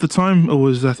at the time, it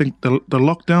was, I think, the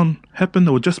lockdown happened,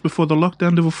 or just before the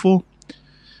lockdown, level 4,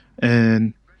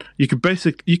 and you could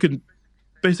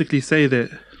basically say that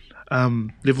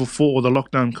level 4, or the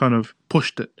lockdown, kind of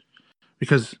pushed it,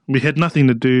 because we had nothing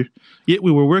to do. Yet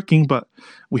we were working, but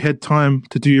we had time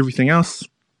to do everything else,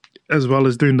 as well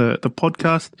as doing the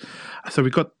podcast. So we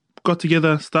got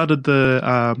together, started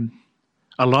the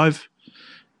Alive,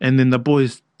 and then the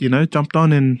boys, jumped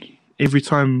on, and every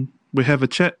time we have a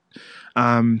chat,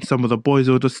 some of the boys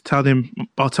will just tell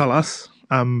us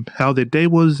how their day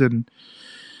was, and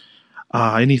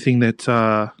anything that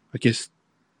I guess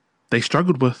they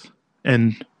struggled with,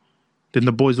 and then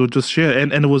the boys will just share,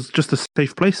 and it was just a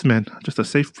safe place, man, just a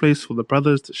safe place for the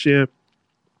brothers to share,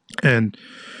 and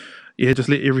just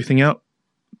let everything out.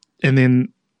 And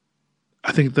then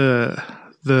I think the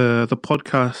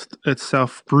podcast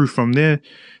itself grew from there,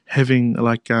 having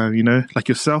like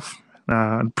yourself.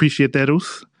 Appreciate that,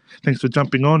 also. Thanks for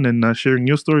jumping on and sharing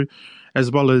your story, as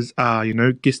well as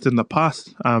guests in the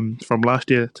past, from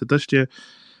last year to this year.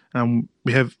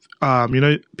 We have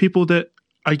people that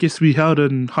I guess we held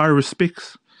in high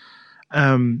respects.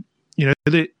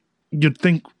 That you'd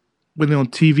think when they're on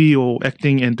TV or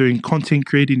acting and doing content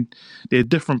creating, they're a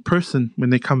different person when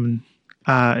they come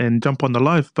and jump on the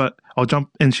live, or jump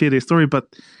and share their story.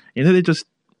 But they're just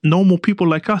normal people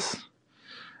like us,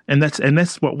 and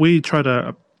that's what we try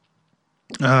to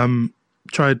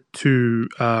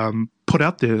put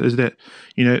out there, is that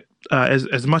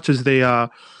as much as they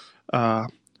are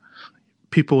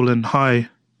people in high,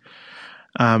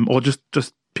 or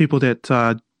just people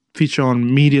that feature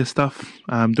on media stuff,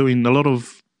 doing a lot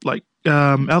of like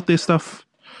out there stuff.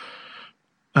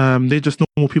 They're just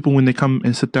normal people when they come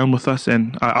and sit down with us,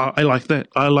 and I like that.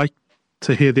 I like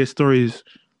to hear their stories,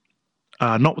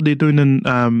 not what they're doing in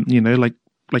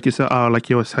like you said, like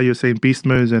how you're saying, Beast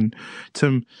Mode and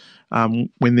Tim,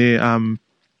 when they're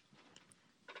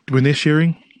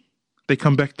sharing, they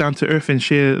come back down to earth and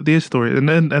share their story,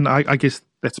 and I guess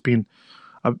that's been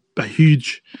a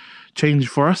huge change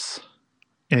for us.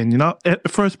 And at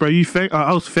first, bro,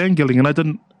 I was fangirling, and I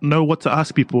didn't know what to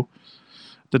ask people.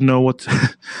 Didn't know what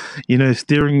to,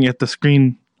 staring at the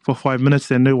screen for 5 minutes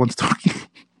and no one's talking.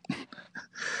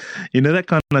 That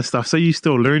kind of stuff. So you're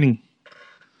still learning.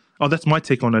 Oh, that's my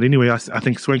take on it. Anyway, I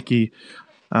think Swanky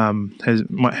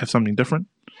might have something different.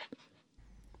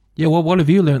 Yeah, what have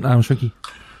you learned, Swanky?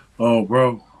 Oh,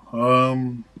 bro.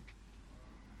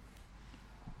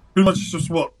 Pretty much just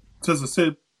what TEZZA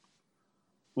said.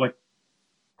 Like,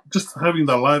 just having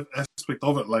the live aspect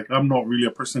of it. Like, I'm not really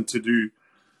a person to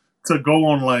go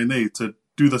online, to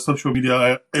do the social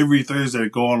media every Thursday,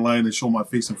 go online and show my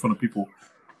face in front of people.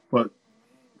 But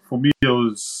for me, it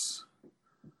was,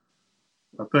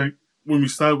 I think when we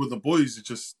started with the boys, it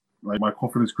just, like, my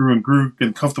confidence grew and grew,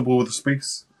 getting comfortable with the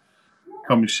space,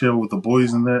 come and share with the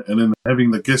boys and that, and then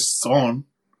having the guests on.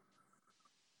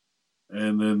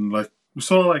 And then, like, we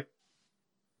sort of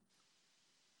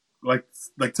like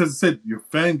TEZZA said, you're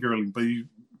fangirling, but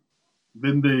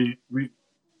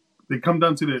they come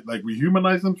down to the, like, we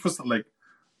humanize them for, like,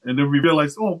 and then we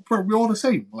realize, oh, bro, we're all the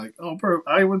same. Like, oh, bro,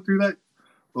 I went through that.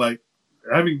 Like,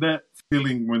 having that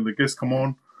feeling when the guests come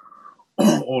on,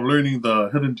 or learning the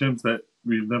hidden gems that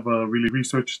we've never really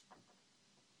researched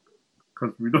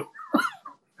because we don't.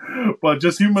 But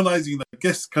just humanizing the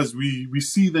guests because we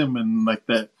see them and like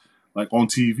that, like on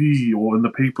TV or in the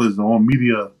papers or on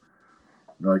media,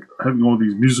 like having all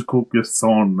these musical guests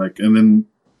on, like, and then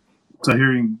to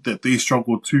hearing that they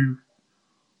struggle too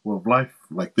with life,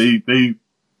 like they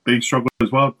struggle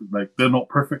as well, like they're not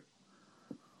perfect.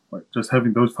 Like just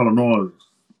having those talanoas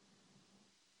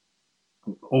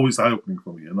is always eye opening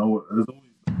for me, you know. It's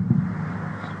always...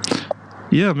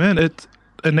 Yeah, man. It's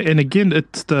and again,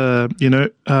 it's the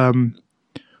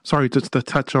sorry, just to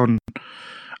touch on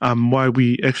why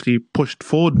we actually pushed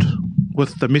forward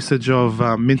with the message of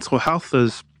mental health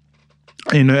is,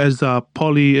 as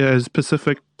as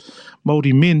Pacific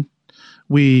Māori men,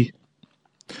 we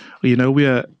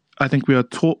are, I think we are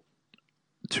taught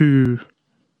to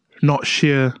not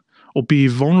share or be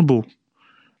vulnerable,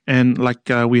 and like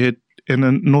we had,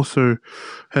 and also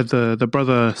had the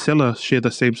brother Sella share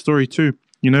the same story too.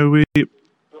 We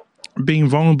being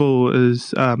vulnerable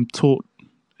is taught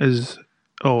as,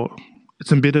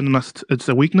 it's embedded in us. It's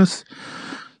a weakness.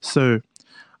 So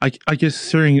I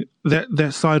guess hearing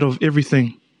that side of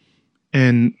everything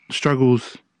and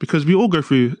struggles, because we all go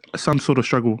through some sort of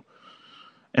struggle,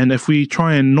 and if we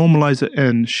try and normalize it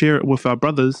and share it with our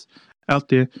brothers out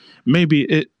there,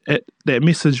 maybe that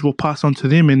message will pass on to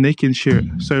them and they can share it.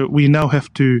 So we now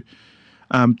have to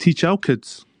teach our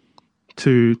kids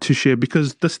to share,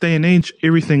 because this day and age,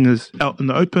 everything is out in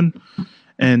the open,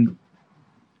 and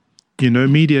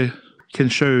media can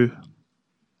show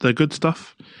the good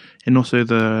stuff and also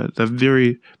the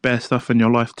very bad stuff in your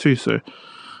life too. So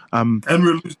and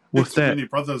we're losing with too many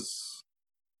brothers,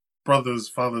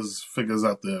 fathers, figures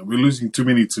out there. We're losing too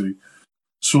many to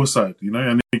suicide,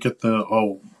 and you get the,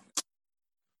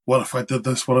 what if I did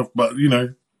this, but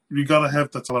you gotta have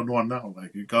the talanoa now.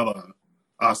 Like, you gotta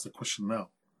ask the question now.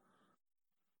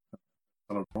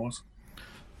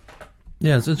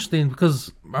 Yeah, it's interesting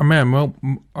because I remember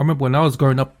when I was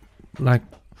growing up, like,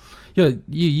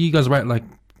 you guys are right, like,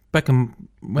 back when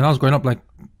I was growing up, like,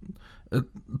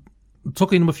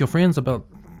 talking with your friends about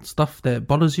stuff that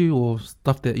bothers you or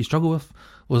stuff that you struggle with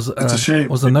was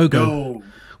a no-go.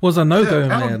 Was a no-go,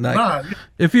 man. Like,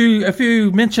 if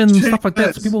you mention stuff like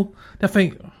that to people, they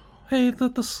think, hey,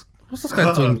 what's this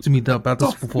guy talking to me about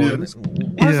this before?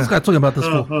 Why is this guy talking about this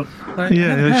for? Like,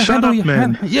 shut up,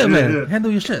 man. Man,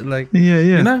 handle your shit. Like,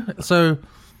 So,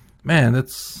 man,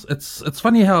 it's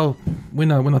funny how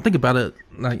when I think about it,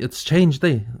 like, it's changed,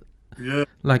 Yeah.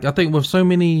 Like, I think with so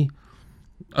many,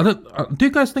 do you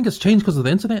guys think it's changed because of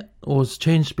the internet, or it's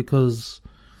changed because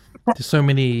there's so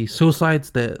many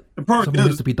suicides that something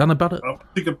needs to be done about it? I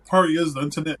think it probably is the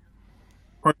internet.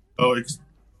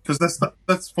 Because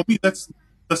that's for me, that's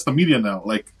the media now.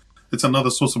 Like, it's another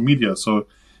source of media. So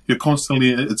you're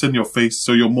constantly, it's in your face.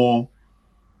 So you're more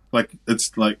like,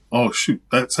 it's like, oh shoot,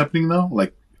 that's happening now.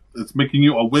 Like, it's making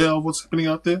you aware of what's happening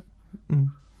out there.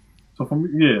 Mm. So for me,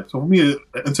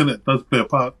 the internet does play a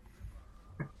part.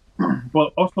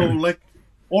 But also, like,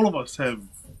 all of us have,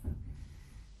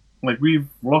 like, we've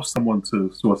lost someone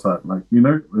to suicide. Like,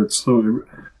 it's so,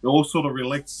 it all sort of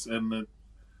relates, and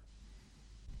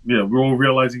we're all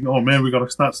realizing, oh man, we got to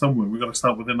start somewhere. We got to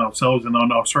start within ourselves and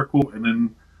on our circle, and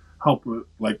then help,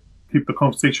 keep the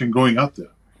conversation going out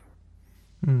there.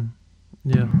 Mm.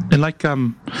 Yeah,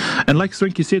 and like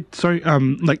Swanky said, sorry,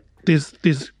 like there's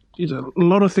a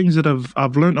lot of things that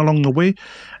I've learned along the way,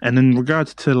 and in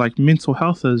regards to like mental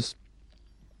health is,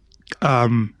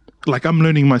 like, I'm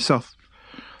learning myself.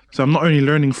 So I'm not only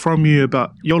learning from you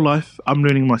about your life, I'm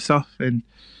learning myself, and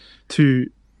to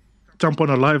jump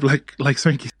on a live like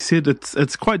Swanky said,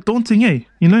 it's quite daunting, eh?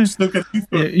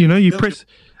 You press,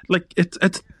 like, it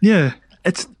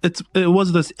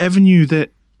was this avenue that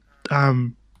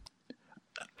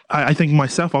I think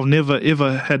myself I've never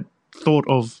ever had thought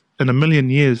of in a million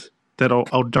years that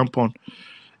I'll jump on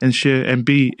and share and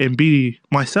be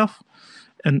myself.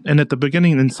 And at the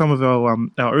beginning, in some of our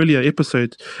earlier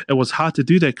episodes, it was hard to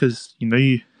do that because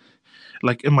you,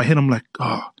 like, in my head I'm like,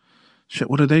 oh shit,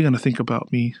 what are they gonna think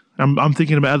about me? I'm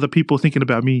thinking about other people thinking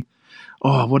about me.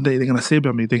 Oh, what are they gonna say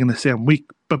about me? They're gonna say I'm weak.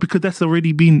 But because that's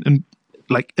already been in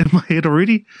my head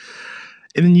already,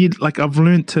 and then I've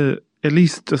learned to at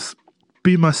least just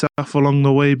be myself along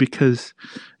the way, because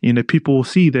people will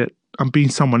see that I'm being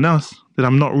someone else that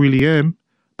I'm not really am.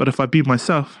 But if I be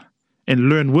myself and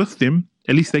learn with them,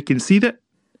 at least they can see that.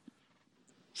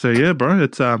 So yeah, bro,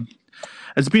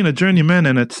 it's been a journey, man,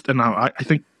 and I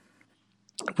think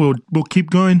we'll keep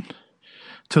going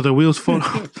till the wheels fall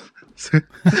off.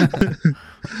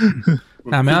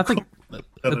 Nah, man, I think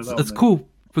it's cool.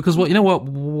 Because what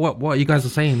you guys are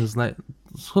saying is like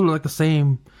sort of like the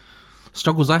same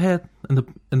struggles I had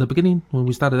in the beginning when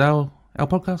we started our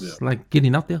podcast. Yeah. Like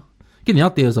getting out there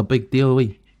is a big deal.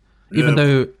 Even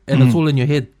though it's all in your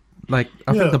head. Like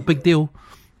I think the big deal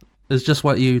is just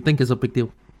what you think is a big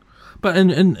deal, but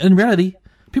in reality,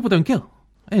 people don't care.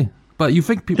 Hey, but you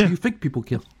think people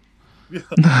care. Yeah,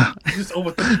 you just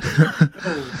overthink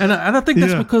it. And I think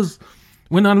that's because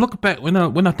when I look back, when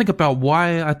I think about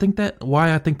why I think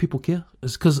people care,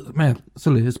 is because, man,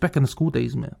 silly, it's back in the school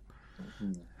days, man.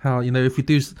 How, if you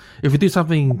do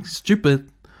something stupid,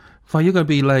 you're gonna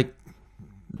be like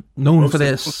known for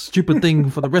that stupid thing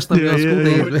for the rest of your school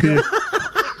days. Man.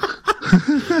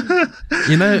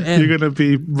 And you're gonna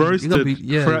be roasted.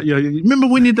 Throughout your, remember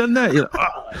when you done that? You're like,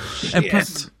 oh, shit. And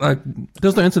plus, like,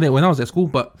 there's no internet when I was at school,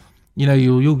 but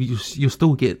you'll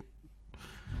still get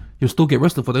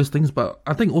roasted for those things. But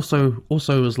I think also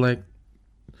is like,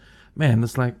 man,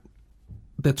 it's like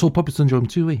that tall poppy syndrome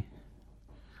too.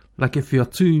 Like if you're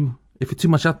too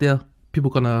much out there, people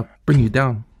gonna bring you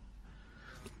down.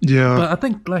 Yeah. But I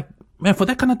think, like, man, for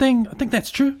that kind of thing, I think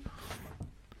that's true.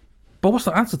 But what's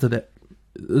the answer to that?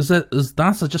 Is the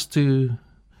answer just to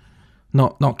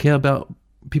not care about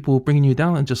people bringing you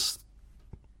down and just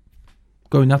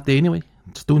going out there anyway,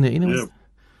 just doing it anyway?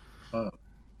 Yeah.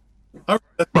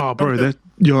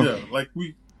 Like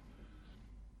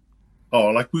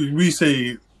we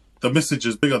say, the message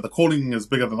is bigger, the calling is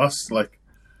bigger than us. Like,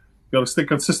 you gotta stay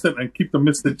consistent and keep the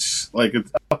message like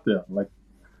it's out there, like,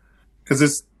 because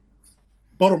it's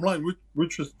bottom line. We're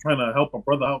just trying to help a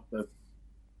brother out that's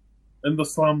in the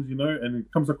slums, and he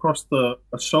comes across a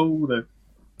show that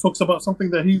talks about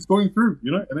something that he's going through,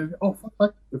 and then, oh fuck,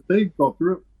 like, if they go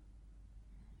through it,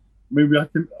 maybe I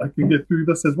can get through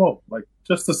this as well. Like,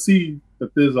 just to see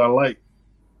that there's a light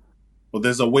or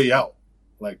there's a way out.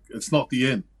 Like, it's not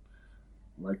the end.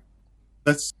 Like,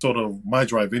 that's sort of my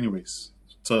drive, anyways,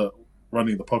 to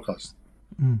running the podcast.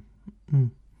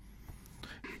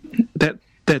 That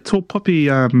tall poppy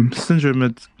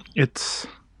syndrome, it's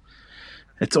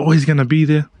always going to be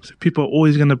there. So people are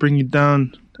always going to bring you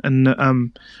down. And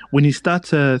when you start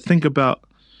to think about,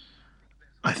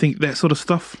 I think, that sort of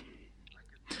stuff,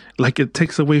 like, it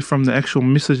takes away from the actual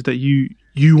message that you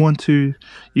want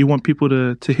people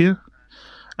to hear.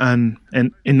 And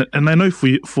I know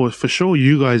for sure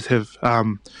you guys have,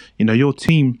 your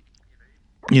team,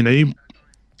 you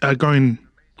are doing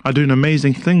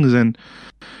amazing things,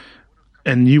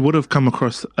 and you would have come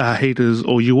across haters,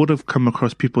 or you would have come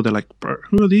across people that are like, bro,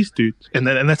 who are these dudes? And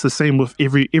that's the same with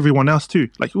everyone else too.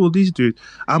 Like, who are these dudes?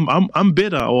 I'm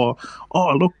better, or,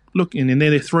 oh, look, and then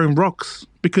they're throwing rocks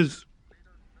because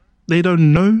they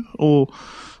don't know, or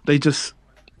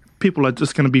people are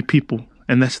just gonna be people,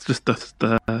 and that's just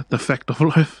the fact of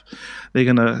life. They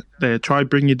try to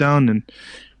bring you down,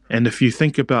 and if you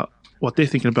think about what they're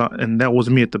thinking about, and that was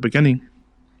me at the beginning,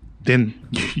 then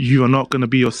you are not going to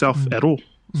be yourself at all.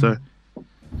 So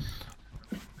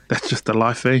that's just the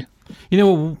life, eh?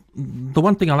 The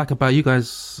one thing I like about you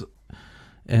guys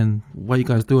and what you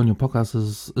guys do on your podcast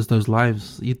is those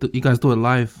lives. You guys do it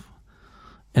live,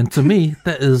 and to me,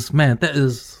 that's going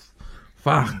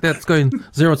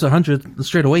 0 to 100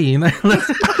 straight away.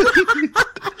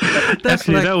 That's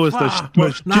actually, like, that was the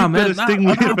most stupidest thing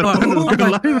we ever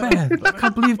done. Man, I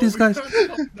can't believe these guys.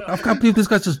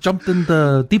 Just jumped in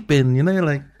the deep end.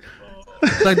 Like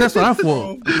that's what I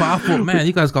thought. But I thought, man,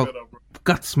 you guys got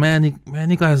guts, man. You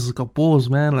guys got balls,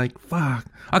 man. Like, fuck.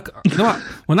 You know what?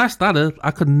 When I started,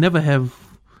 I could never have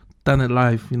done it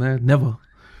live. Never.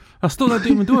 I still don't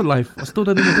even do it live.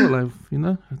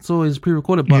 It's always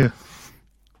pre-recorded.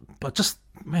 But just,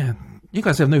 man, you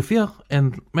guys have no fear,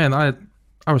 and man, I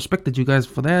respected you guys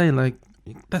for that. Like,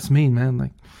 that's mean, man.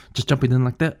 Like, just jumping in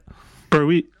like that. Bro,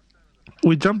 we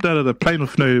jumped out of the plane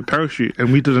with no parachute,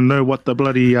 and we didn't know what the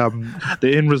bloody the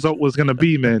end result was gonna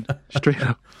be, man. Straight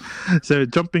up. So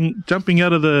jumping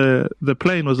out of the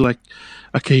plane was like,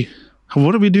 okay,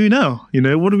 what do we do now?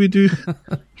 What do we do?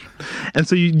 And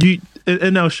so you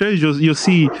in our shows you'll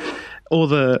see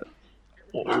all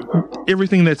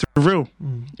everything that's real.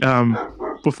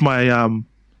 With my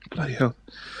bloody hell.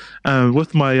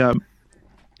 With my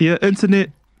internet,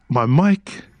 my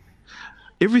mic,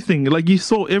 everything. Like, you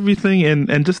saw everything,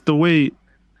 and just the way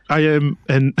I am,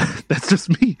 and that's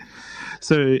just me.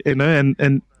 So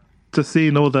and to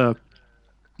seeing all the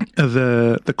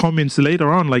comments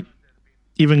later on, like,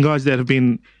 even guys that have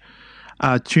been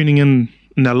tuning in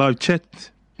our live chat,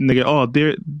 and they go, oh,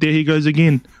 there he goes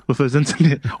again with his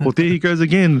internet, or there he goes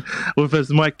again with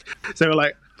his mic. So we're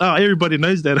like, oh, everybody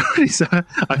knows that already, so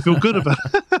I feel good about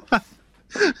it.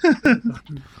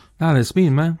 Nah, that's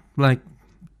mean, man. Like,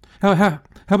 How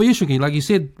about you, Shuki? Like you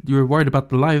said, you were worried about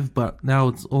the live, but now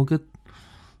it's all good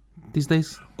these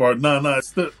days. Bro, nah,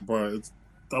 it's the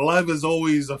live is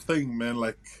always a thing, man.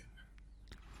 Like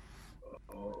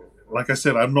I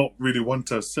said, I'm not really one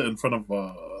to sit in front of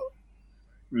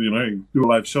do a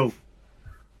live show.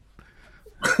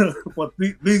 But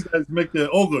these guys make it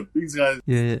all good. These guys,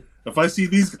 yeah. If I see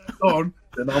these guys on,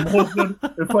 then I'm all good.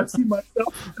 If I see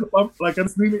myself,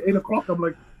 it's nearly 8 o'clock. I'm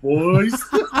like, boys,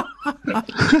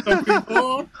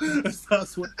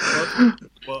 that's what.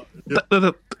 But yeah,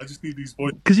 I just need these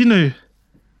boys because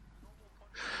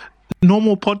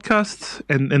normal podcasts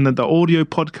and the audio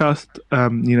podcast.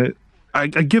 I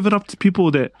give it up to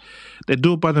people that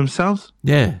do it by themselves.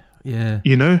 Yeah.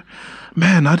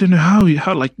 Man, I don't know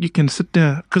how like you can sit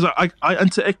there, because I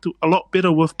interact a lot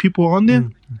better with people on there,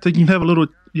 so you can have a little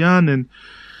yarn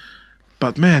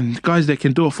but man, guys that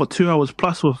can do it for 2 hours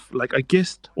plus with like a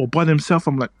guest or by themselves,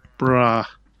 I'm like, bruh,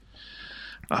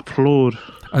 applaud.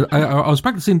 I was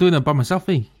practicing doing it by myself,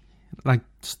 like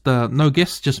just no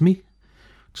guests, just me,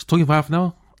 just talking for half an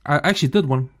hour. I actually did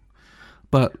one,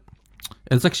 but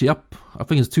it's actually up. I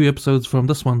think it's 2 episodes from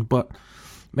this one, but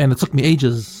man, it took me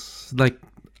ages. Like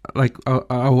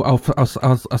I'll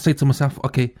say to myself,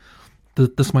 okay, this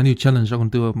is my new challenge. I'm gonna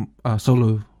do a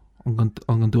solo. I'm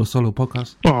gonna do a solo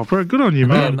podcast. Oh, very good on you,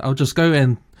 man. And I'll just go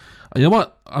and you know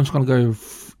what? I'm just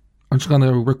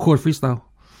gonna record freestyle.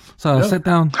 So I sat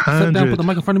down, put the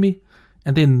mic in front of me,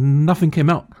 and then nothing came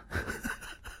out.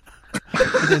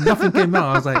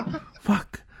 I was like,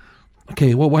 fuck.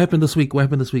 Okay, what happened this week?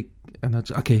 And I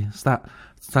just,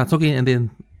 start talking, and then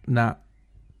nah.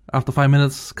 After 5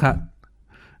 minutes, cut,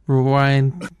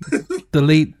 rewind,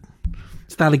 delete,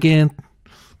 start again,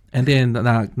 and then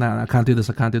nah, I can't do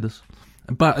this.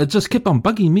 But it just kept on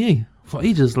bugging me for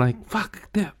ages. Like, fuck,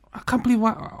 I can't believe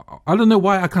why. I don't know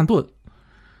why I can't do it.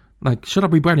 Like, should I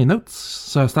be writing notes?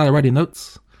 So I started writing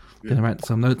notes. Yeah. Then I write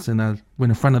some notes, and I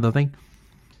went in front of the thing,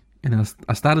 and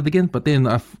I started again. But then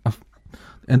I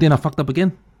fucked up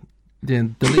again.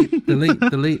 Then delete.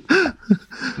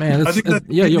 Man,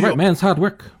 you're right, man. It's hard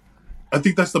work. I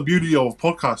think that's the beauty of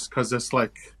podcasts, because it's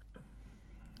like,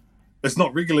 it's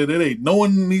not regulated. No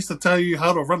one needs to tell you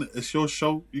how to run it. It's your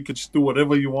show. You can just do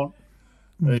whatever you want.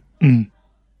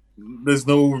 There's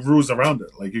no rules around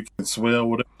it. Like, you can swear,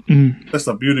 whatever. That's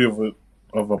the beauty of a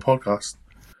podcast.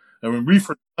 And when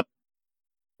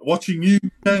watching you,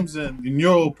 James, and in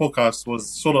your podcast was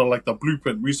sort of like the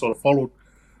blueprint we sort of followed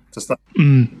to start.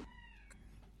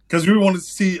 Because we wanted to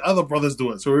see other brothers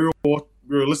do it. So we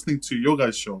were listening to your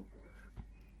guys' show.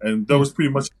 And that was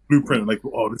pretty much the blueprint. Like,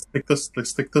 oh, let's take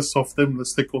this off them.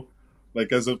 Let's take off. Like,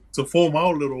 to form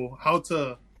our little,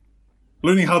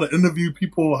 learning how to interview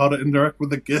people, how to interact with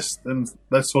the guest, and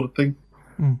that sort of thing.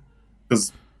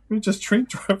 Because we're just train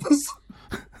drivers.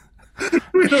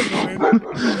 We don't know anything.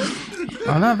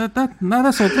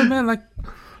 That's okay, man. Like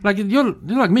you're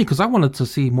like me, because I wanted to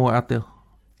see more out there.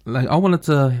 Like, I wanted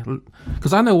to,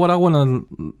 because I know what I want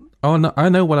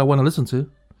to listen to,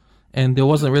 and there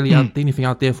wasn't really anything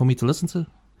out there for me to listen to.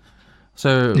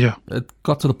 So it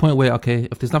got to the point where, okay,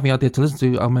 if there's nothing out there to listen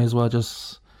to, I may as well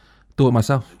just do it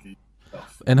myself.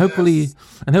 And hopefully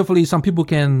some people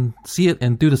can see it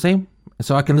and do the same,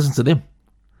 so I can listen to them.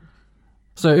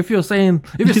 So if you're saying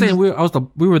we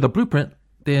were the blueprint,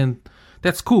 then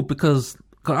that's cool, because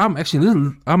I'm actually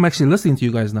listening to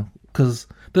you guys now, because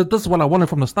this is what I wanted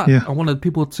from the start. I wanted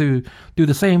people to do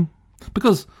the same,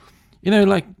 because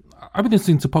like, I've been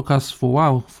listening to podcasts for a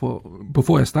while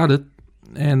before I started,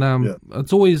 and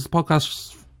it's always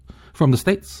podcasts from the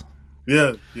States.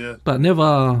 Yeah. But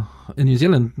never in New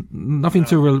Zealand. Nothing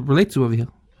to relate to over here.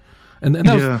 And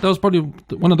that was probably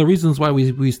one of the reasons why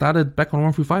we started back on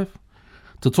 1 through 5,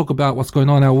 to talk about what's going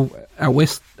on our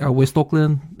West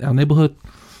Auckland, our neighborhood,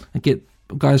 and get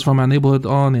guys from our neighborhood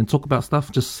on and talk about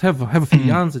stuff. Just have a few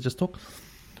yarns and just talk.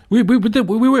 We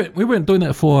weren't doing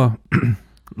it for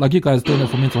like you guys doing it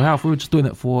for mental health. We were just doing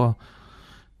it for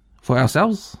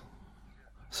ourselves,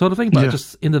 sort of thing. But it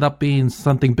just ended up being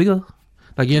something bigger.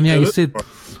 Like you said,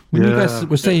 when you guys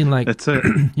were saying, like, that's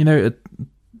it.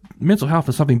 Mental health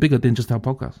is something bigger than just our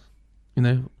podcast.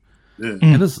 And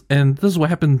this is what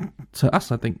happened to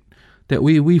us. I think that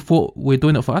we thought we're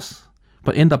doing it for us,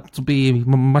 but end up to be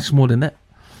much more than that.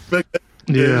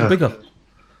 Bigger.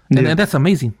 And that's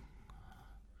amazing.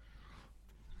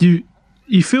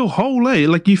 You feel whole,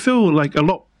 like you feel like a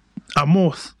lot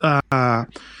more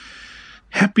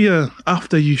happier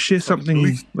after you share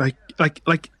something like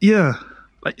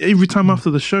every time after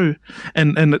the show,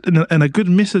 and a good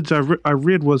message I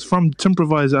read was from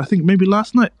Timproviser, I think maybe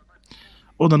last night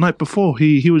or the night before.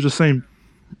 He was just saying,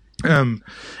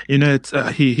 It's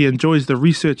he enjoys the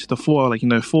research,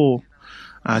 the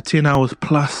 10 hours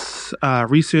plus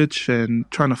research and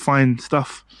trying to find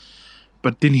stuff.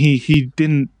 But then he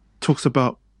then talks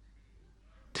about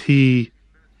he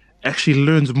actually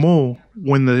learns more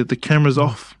when the camera's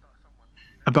off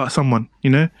about someone,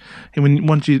 and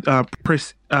once you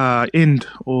press end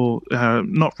or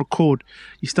not record,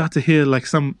 you start to hear like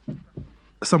some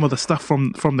of the stuff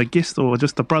from the guest or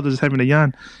just the brothers having a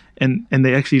yarn, and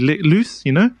they actually let loose,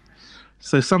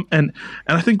 So and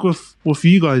I think with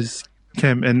you guys,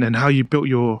 Cam, and how you built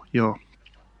your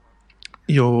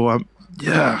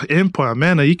empire,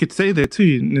 man, you could say that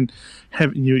too, and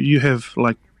have you have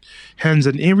like hands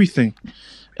in everything,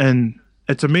 and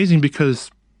it's amazing because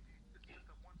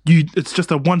it's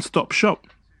just a one-stop shop.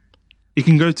 You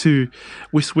can go to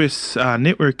West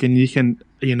Network, and you can,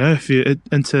 if you're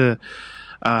into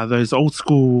those old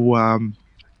school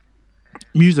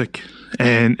music,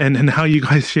 and how you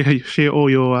guys share all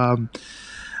your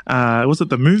was it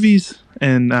the movies,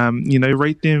 and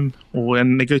rate them,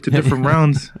 and they go to different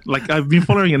rounds. Like I've been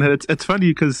following it. It's funny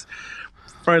because,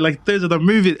 right, like those are the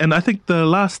movies, and I think the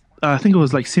last, I think it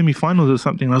was like semi-finals or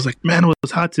something. I was like, man, it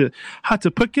was hard to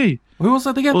pick. Who was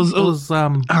that again? It was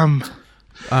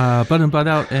Blood and Blood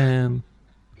Out and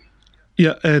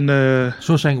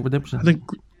Shawshank Redemption. I think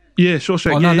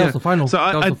Shawshank. Oh no, that was the final. So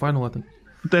that was the final, I think.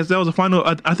 That was the final.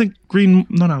 I think Green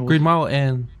Mile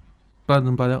and Blood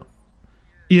and Blood Out.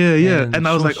 Yeah. And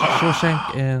I was like,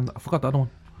 Shawshank, and I forgot the other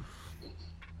one.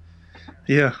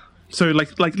 Yeah. So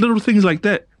like little things like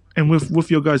that, and with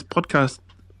your guys' podcast,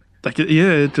 like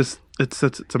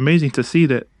it's amazing to see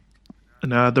that,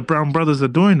 and the Brown brothers are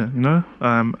doing it.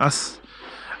 Us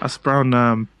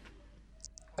Brown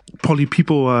poly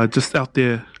people are just out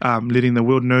there letting the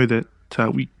world know that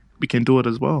we can do it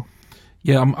as well.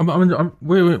 Yeah,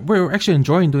 we're actually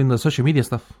enjoying doing the social media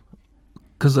stuff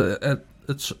because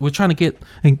we're trying to get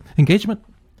engagement.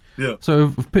 Yeah.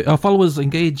 So if our followers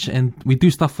engage and we do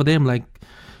stuff for them, like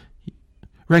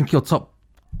rank your top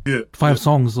 5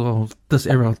 songs of this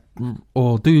era,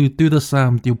 or do this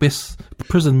your best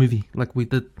prison movie, like we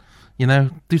did.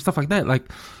 Do stuff like that,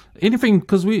 like anything,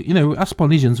 because we, us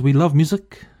Polynesians, we love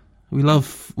music, we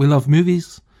love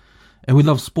movies, and we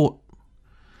love sport.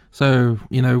 So,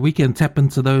 we can tap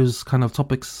into those kind of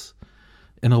topics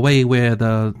in a way where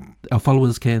our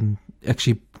followers can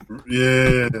actually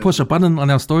push a button on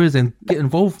our stories and get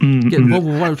involved with what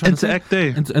we're trying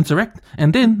to interact.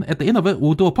 And then at the end of it,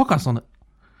 we'll do a podcast on it.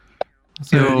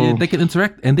 So they can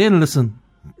interact and then listen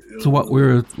to what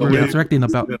we're interacting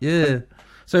about. Yeah.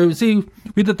 So see,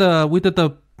 we did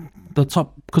the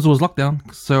top because it was lockdown.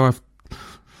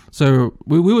 So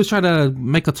we always try to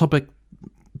make a topic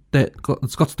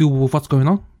it's got to do with what's going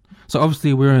on. So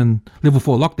obviously we're in level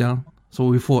 4 lockdown. So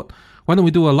we thought, why don't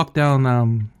we do a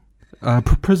lockdown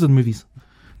prison movies?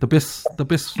 The best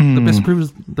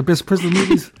prison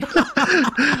movies.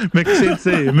 Makes sense,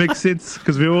 It makes sense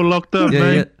because we're all locked up,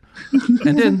 man. Yeah.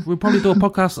 And then we'll probably do a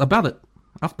podcast about it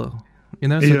after. So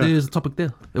there's a topic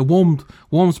there. It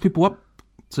warms people up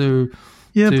to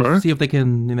see if they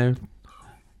can,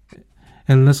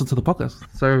 and listen to the podcast.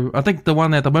 So I think the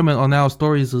one at the moment on our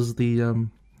stories is the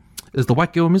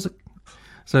white girl music.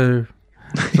 So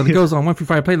the girls on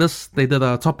 135 playlist, they did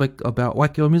a topic about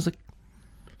white girl music.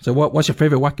 So what's your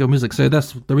favorite white girl music? So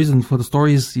that's the reason for the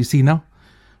stories you see now.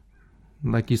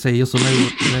 Like you say yes or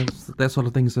no, that sort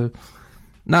of thing. So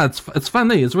it's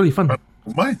fun. It's really fun.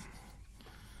 Mine.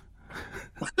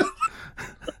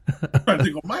 I'm trying to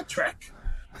think of my track.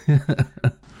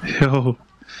 Yo.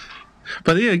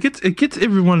 But yeah, it gets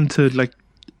everyone to like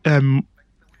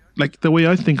the way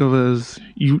I think of it is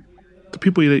the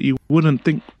people that you wouldn't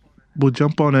think will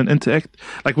jump on and interact,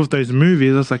 like with those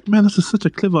movies. I was like, man, this is such a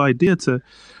clever idea to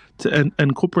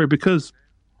incorporate, because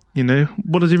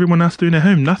what is everyone else doing at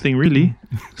home? Nothing really.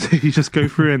 So you just go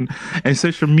through and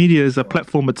social media is a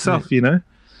platform itself,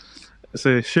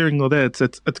 So sharing all that,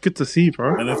 it's good to see,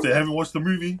 bro. And if they haven't watched the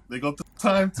movie, they got the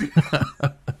time to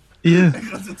they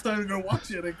got the time to go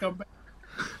watch it and come back.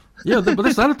 Yeah, but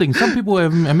that's the other thing. Some people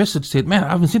have a message said, "Man, I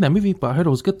haven't seen that movie, but I heard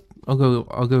it was good. I'll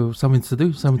go. Something to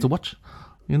do, something to watch."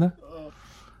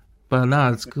 But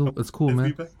it's cool. It's cool,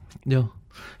 man. Yeah.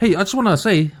 Hey, I just want to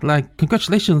say, like,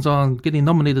 congratulations on getting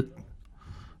nominated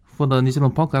for the New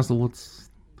Zealand Podcast Awards.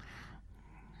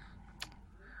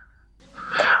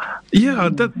 Yeah,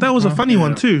 that was a funny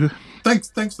one too. Thanks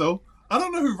though. I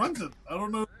don't know who runs it. I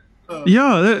don't know.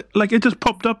 It just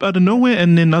popped up out of nowhere,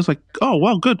 and then I was like, "Oh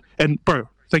wow, good!" And bro,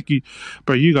 thank you,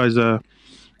 bro. You guys are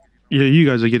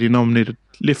getting nominated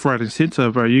left, right, and center,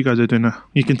 bro. You guys are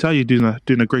you can tell you're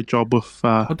doing a great job with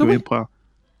Empire.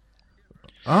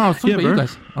 I was talking about you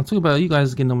guys. I'm talking about you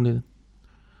guys getting nominated.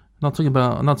 I'm not talking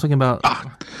about.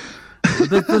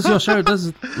 This is your show.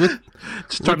 We're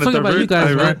talking about you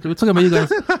guys, right? We're talking about you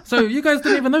guys. So you guys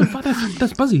didn't even know. Fuck,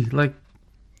 that's buzzy. Like,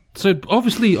 so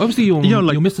obviously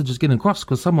your message is getting across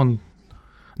because someone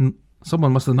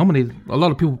must have nominated. A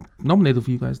lot of people nominated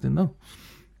for you guys didn't know.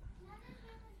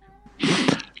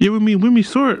 Yeah, when we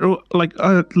saw it, like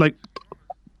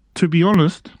to be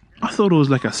honest, I thought it was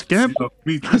like a scam.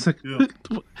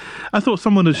 I thought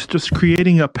someone was just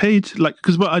creating a page, like,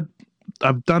 because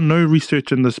I've done no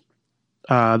research in this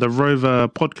the Rover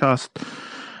podcast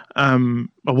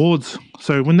awards.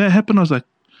 So when that happened, I was like,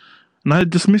 and I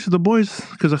just messaged the boys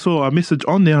because I saw a message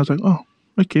on there. I was like, oh,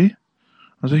 okay. I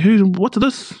was like, what's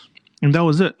this? And that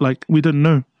was it. Like, we didn't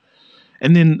know.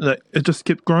 And then it just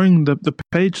kept growing the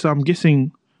page. So I'm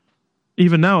guessing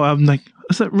even now I'm like,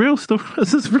 is that real stuff?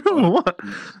 Is this real or what?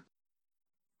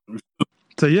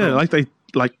 So yeah,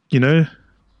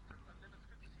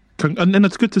 and then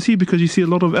it's good to see because you see a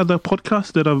lot of other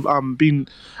podcasts that have been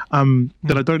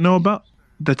that I don't know about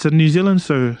that's in New Zealand.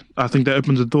 So I think that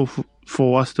opens the door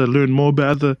for us to learn more about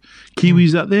other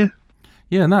Kiwis out there.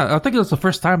 Yeah, no, I think it's the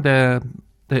first time they're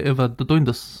ever doing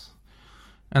this,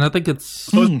 and I think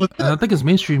it's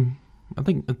mainstream. I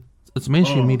think it's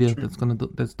mainstream media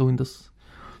that's doing this.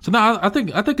 So now I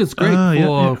think it's great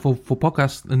for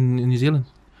podcasts in New Zealand.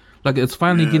 Like, it's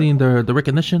finally getting the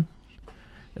recognition.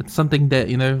 It's something that,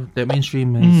 that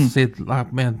mainstream has said,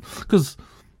 like, man, because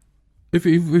if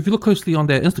you look closely on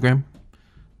their Instagram,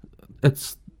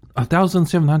 it's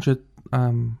 1,700. There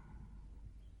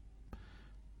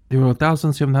were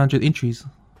 1,700 entries.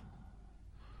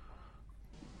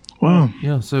 Wow.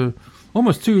 Yeah, so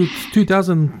almost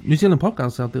 2,000 New Zealand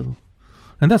podcasts out there,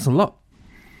 and that's a lot.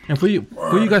 And for you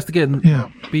guys to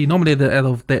be nominated out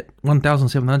of that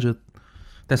 1,700,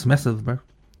 that's massive, bro.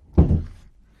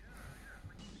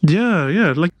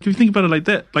 Yeah. Like, if you think about it like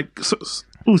that, like,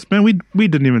 man, we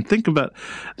didn't even think about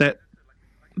that.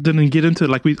 Didn't get into it.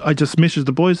 Like, I just messaged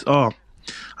the boys. Oh,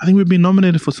 I think we've been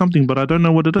nominated for something, but I don't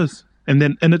know what it is. And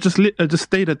then it just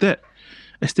stayed at that.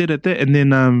 It stayed at that. And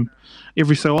then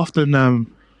every so often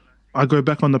I go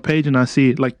back on the page and I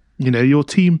see, like, your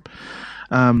team,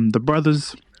 the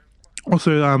brothers.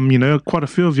 Also, quite a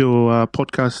few of your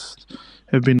podcasts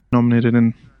have been nominated,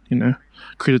 and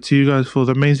credit to you guys for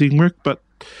the amazing work.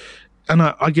 And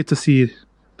I get to see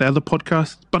the other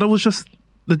podcasts, but it was just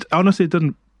honestly, it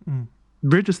didn't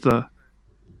register.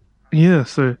 Yeah,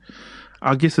 so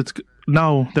I guess it's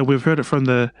now that we've heard it from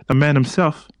the man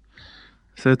himself.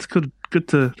 So it's good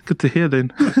to hear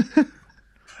then.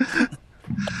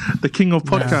 The king of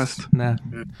podcasts.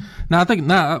 I think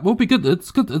it will be good.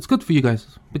 It's good for you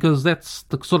guys because that's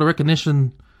the sort of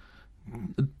recognition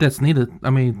that's needed. I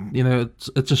mean,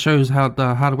 it just shows how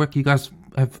the hard work you guys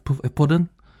have put in,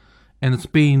 and it's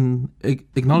been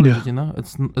acknowledged.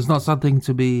 It's not something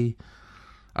to be.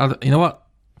 You know what?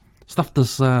 Stuff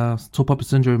this tall puppet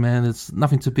syndrome, man. It's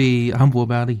nothing to be humble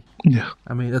about it. Yeah.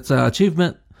 I mean, it's an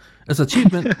achievement. It's an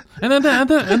achievement. and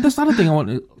that's the other thing I want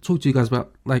to talk to you guys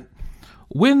about. Like,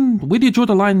 when do you draw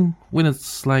the line when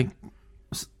it's like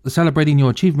celebrating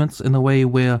your achievements in a way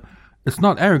where it's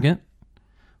not arrogant,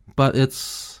 but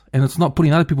it's not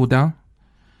putting other people down,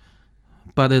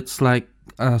 but it's like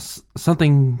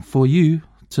something for you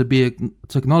to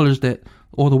acknowledge that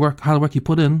all the hard work you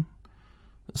put in,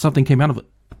 something came out of it.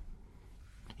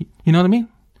 You know what I mean?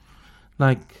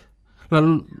 Like,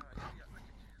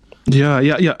 yeah.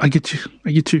 I get you.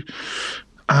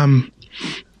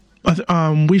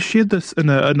 We shared this in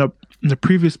a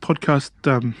previous podcast.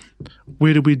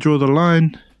 Where do we draw the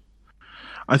line?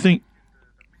 I think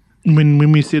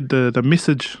when we said the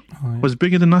message was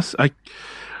bigger than us,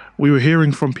 we were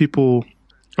hearing from people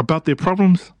about their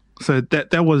problems. So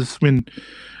that was when,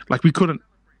 like, we couldn't,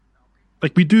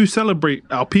 like, we do celebrate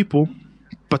our people,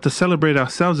 but to celebrate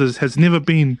ourselves has never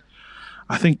been,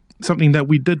 I think, something that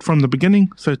we did from the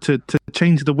beginning. So to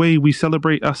change the way we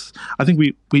celebrate us, I think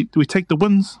we take the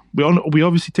wins. We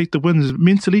obviously take the wins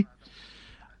mentally,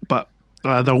 but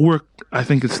the work, I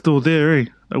think, is still there. Eh?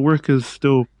 The work is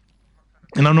still,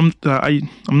 and I'm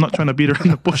not trying to beat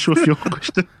around the bush with your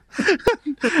question.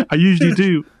 I usually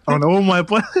do on all my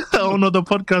on other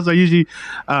podcasts. I usually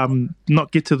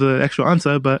not get to the actual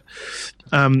answer, but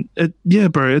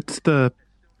bro, it's the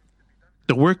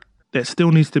work that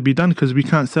still needs to be done because we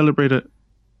can't celebrate it,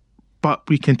 but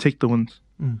we can take the wins.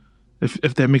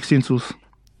 If that makes sense.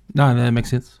 No, that makes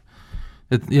sense.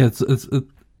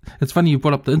 It's funny you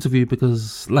brought up the interview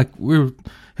because, like, me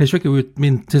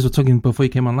and Tez were talking before you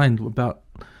came online about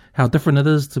how different it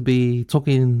is to be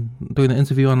doing an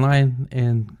interview online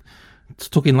and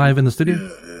talking live in the studio.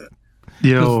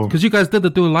 Yeah. Because you guys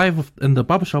did do a live in the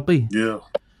barbershop, eh?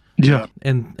 Yeah.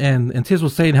 And Tez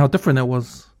was saying how different that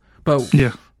was. But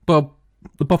yeah. But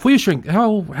for you, Shrink,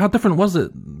 how different was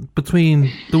it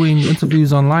between doing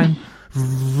interviews online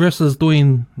versus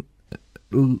doing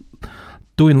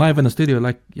live in the studio,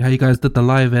 like how you guys did the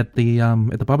live at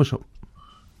the barbershop?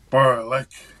 Bro, like,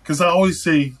 because I always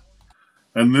say,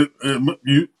 and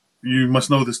you must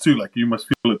know this too, like, you must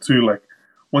feel it too, like,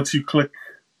 once you click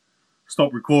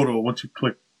stop record or once you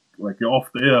click, like, you're off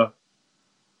the air,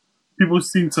 people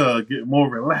seem to get more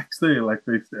relaxed there, like,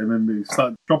 and then they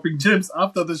start dropping gems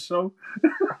after the show.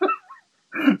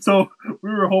 So we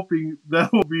were hoping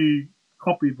that will be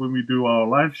copied when we do our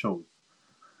live shows.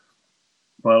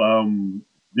 But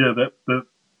yeah, that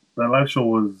live show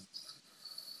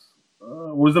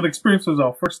was an experience. It was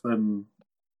our first, and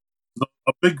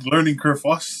a big learning curve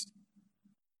for us.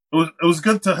 It was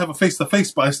good to have a face to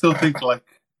face, but I still think like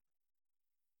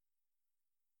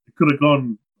it could have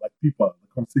gone like deeper. The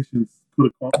conversations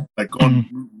could have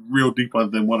gone real deeper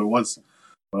than what it was.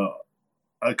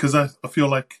 Because I feel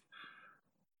like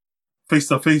face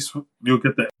to face, you'll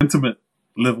get the intimate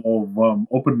level of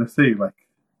openness. Say like,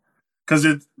 because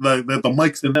the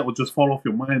mics and that will just fall off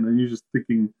your mind, and you're just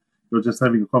thinking you're just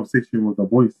having a conversation with a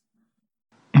voice.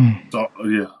 So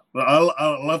yeah, I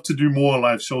love to do more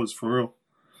live shows for real.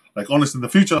 Like, honest, in the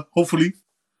future, hopefully,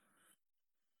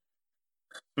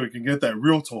 so we can get that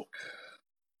real talk.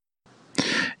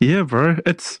 Yeah, bro.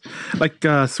 It's like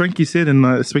Swanky said, and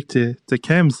I speak to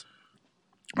Cams.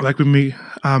 Like when we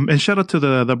and shout out to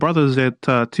the brothers at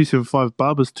 275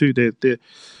 Barbers too. They're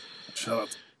shout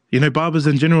out. You know, barbers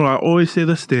in general. I always say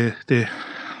this: their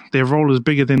role is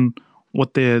bigger than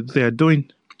what they're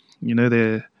doing. You know,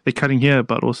 they're cutting hair,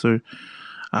 but also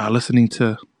listening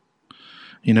to,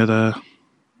 you know,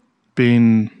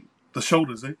 being the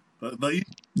shoulders, eh?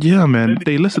 Yeah, man.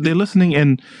 They're listening,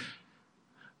 and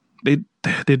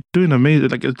they're doing amazing.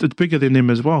 Like it's bigger than them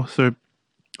as well. So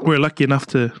we're lucky enough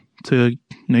to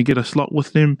get a slot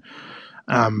with them.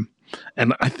 And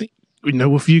I think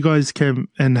with you guys, Cam,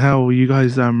 and how you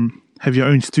guys have your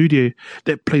own studio,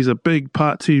 that plays a big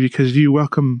part too, because you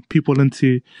welcome people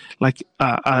into like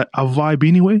a vibe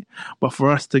anyway. But for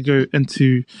us to go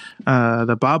into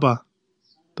the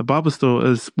barber store,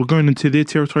 is we're going into their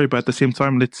territory, but at the same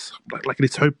time, let's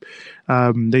hope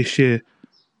they share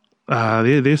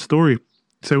their story.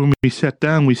 So when we sat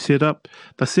down, we set up.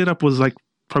 The setup was like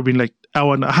probably like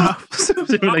hour and a half. So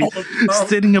we're like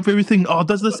setting up everything. Oh,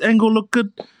 does this angle look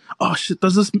good? Oh shit,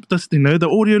 does the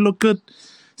audio look good?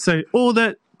 So all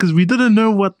that, because we didn't know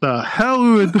what the hell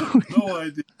we were doing. No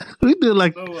idea. We were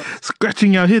like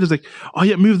scratching our head. It's like, oh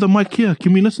yeah, move the mic here.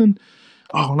 Can we listen?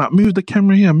 Oh, like move the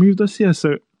camera here, move this here.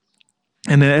 So,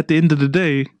 and then at the end of the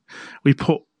day, we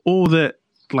put all that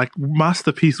like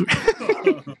masterpiece,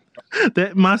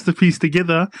 that masterpiece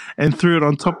together and threw it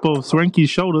on top of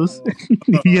Swanky's shoulders.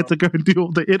 He had to go and do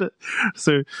all the edit.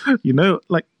 So,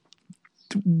 like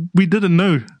we didn't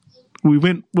know. We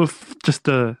went with just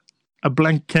a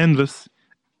blank canvas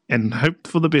and hoped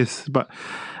for the best. But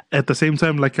at the same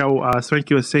time, like how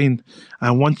Swanky was saying,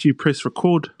 once you press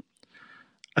record,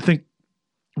 I think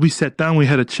we sat down, we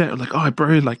had a chat, like, oh,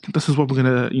 bro, like, this is what we're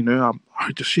going to,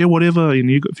 just share whatever.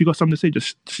 If you got something to say,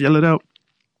 just yell it out.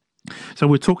 So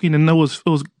we're talking, and it was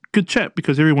good chat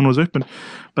because everyone was open.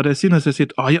 But as soon as I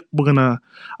said, oh, yeah, we're going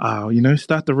to,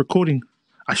 start the recording,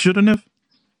 I shouldn't have.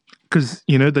 Because,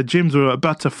 the gems were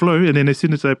about to flow. And then as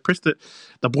soon as I pressed it,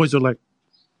 the boys were like,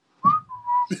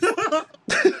 I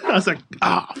was like,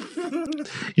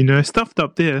 stuffed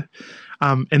up there.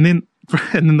 And then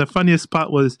the funniest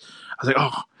part was, I was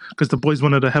like, because the boys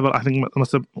wanted to have I think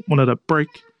must have wanted a break.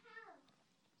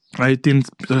 I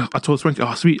told Swanky,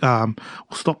 sweet, we'll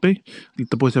stop there.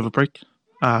 The boys have a break.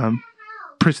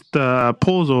 Pressed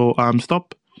pause or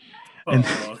stop. And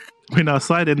went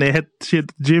outside, and they had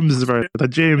shit gems, bro. The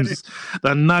gems,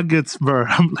 the nuggets, bro.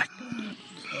 I'm like,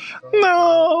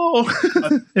 no.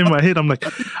 In my head, I'm like,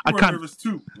 I can't. Nervous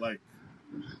too, like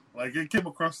it came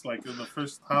across like in the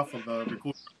first half of the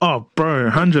recording. Oh,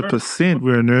 bro, 100%.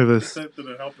 We were nervous. That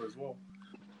didn't help as well.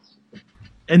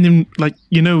 And then, like,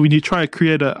 when you try to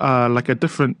create a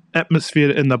different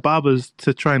atmosphere in the barbers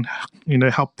to try and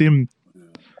help them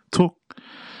talk.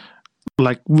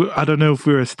 Like, I don't know if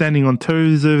we were standing on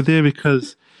toes over there,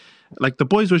 because like the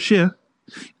boys were share,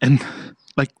 and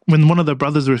like when one of the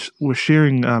brothers was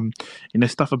sharing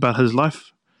stuff about his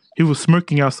life, he was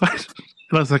smoking outside.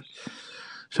 And I was like,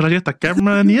 should I get the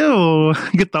camera in here or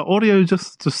get the audio,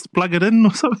 just plug it in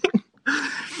or something?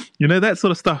 That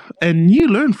sort of stuff. And you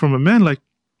learn from it, man. Like,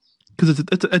 because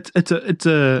it's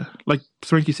a like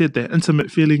Swanky said, that intimate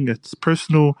feeling. It's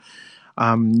personal.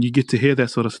 You get to hear that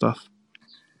sort of stuff.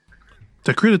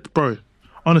 So credit, bro.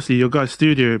 Honestly, your guys'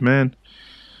 studio, man.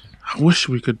 I wish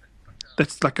we could.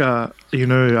 That's like a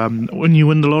when you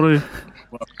win the lotto,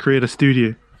 create a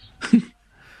studio.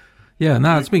 Yeah,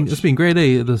 no, it's been great,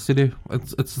 the studio.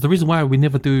 It's the reason why we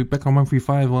never do back on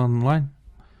 135 online.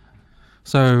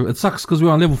 So it sucks because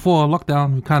we're on level 4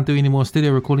 lockdown. We can't do any more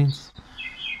studio recordings.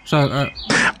 So,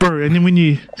 bro, and then when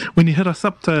you hit us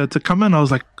up to come in, I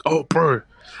was like, oh, bro,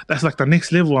 that's like the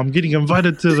next level. I'm getting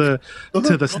invited to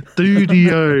the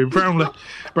studio, bro. I'm like,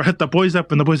 bro, I hit the boys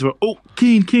up, and the boys were, oh,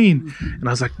 keen, and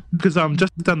I was like, because I'm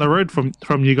just down the road from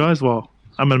you guys. Well,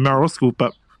 I'm in Marrow School,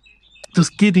 but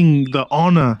just getting the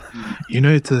honor,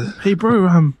 to, hey,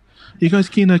 bro, you guys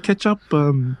keen to catch up?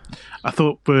 I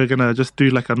thought we were gonna just do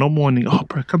like a normal one. Oh,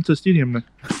 bro, come to the studio. I'm like,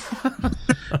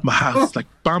 my heart was like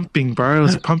bumping, bro. It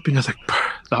was pumping. I was like, bro,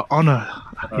 the honor.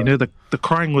 The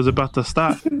crying was about to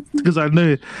start because I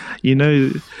know,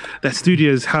 that studio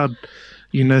has had,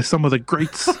 some of the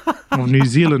greats of New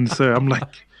Zealand. So I'm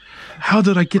like, how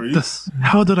did I get this?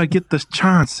 How did I get this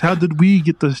chance? How did we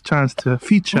get this chance to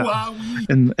feature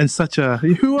in such a?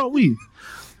 Who are we?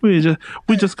 We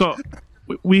just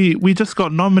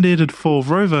got nominated for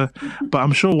Rover, but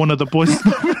I'm sure one of the boys.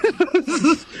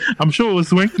 I'm sure it was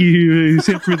Swanky who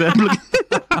sent through the application.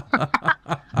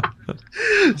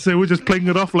 So we're just playing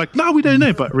it off like, no, we don't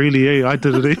know, but really, hey, I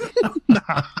did it.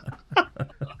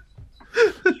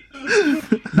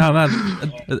 No, man,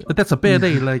 that's a bad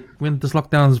day. Like when this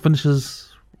lockdown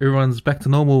finishes, everyone's back to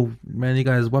normal. Man, you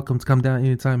guys welcome to come down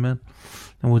anytime, man,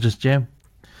 and we'll just jam.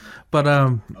 But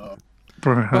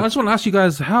but I just want to ask you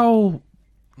guys, how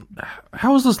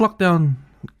is this lockdown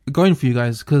going for you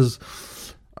guys? Because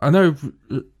I know,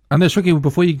 Shriki,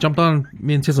 before you jumped on,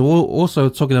 me and TEZZA were also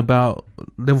talking about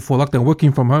level 4 lockdown,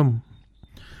 working from home.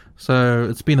 So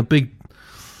it's been a big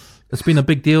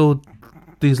deal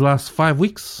these last 5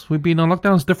 weeks. We've been on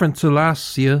lockdown. It's different to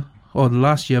last year,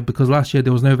 because last year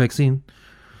there was no vaccine.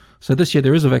 So this year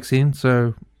there is a vaccine.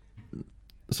 So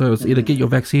it's either get your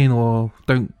vaccine or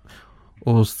don't,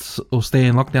 or stay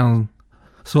in lockdown,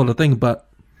 sort of thing. But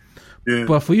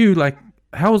for you, like,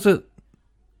 how is it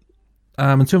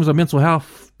in terms of mental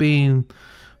health being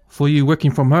for you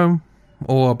working from home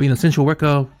or being an essential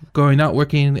worker, going out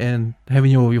working and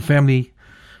having your family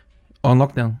on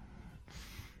lockdown?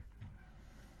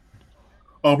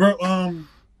 Oh, bro,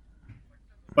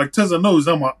 like TEZZA knows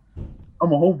I'm a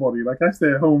homebody. Like I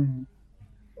stay at home.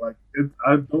 Like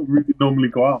I don't really normally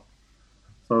go out.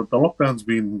 So the lockdown's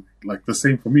been like the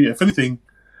same for me. If anything,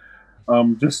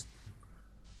 just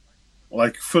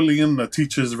like filling in the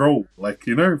teacher's role, like,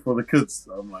 for the kids.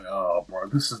 I'm like, oh, bro,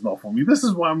 this is not for me. This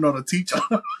is why I'm not a teacher.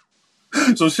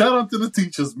 So shout out to the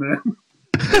teachers, man.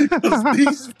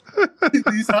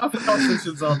 these half-hour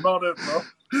sessions are not it, bro.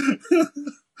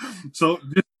 So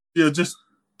just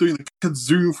doing the kids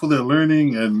Zoom for their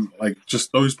learning and like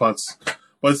just those parts.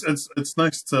 But it's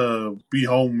nice to be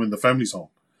home when the family's home.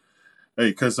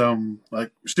 Hey, because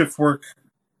like shift work,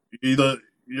 either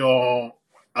you're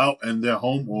out and they're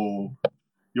home, or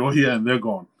you're here and they're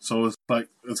gone. So it's like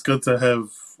it's good to have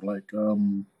like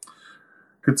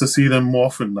good to see them more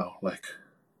often now. Like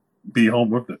be home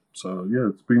with them. So yeah,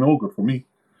 it's been all good for me.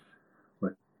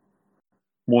 Like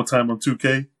more time on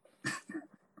 2K.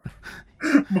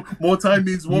 More time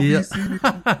means more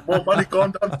PC, more money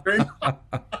gone downstream.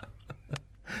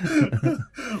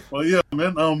 Well, yeah,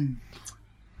 man.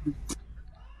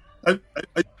 I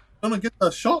gonna get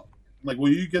the shot. Like,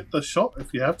 will you get the shot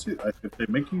if you have to? Like, if they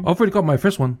make you? I've already got my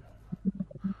first one.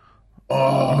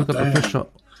 Oh, I got the first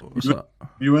shot.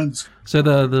 You win.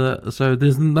 So so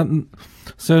there's nothing.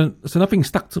 So nothing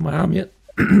stuck to my arm yet.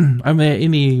 I'm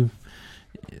any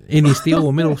steel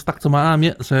or metal stuck to my arm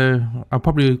yet. So I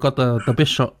probably got the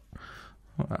best shot.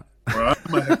 Well, I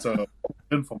might have to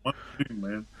win for my team,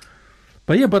 man.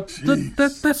 But yeah,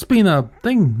 that's been a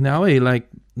thing now, eh? Like,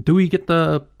 do we get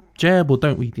the jab or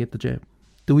don't we get the jab?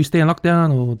 Do we stay in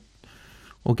lockdown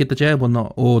or get the jab or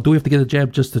not? Or do we have to get the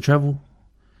jab just to travel?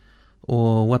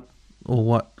 Or what?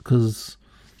 Because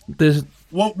there's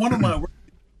one of my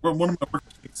workmates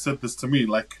said this to me.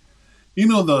 Like,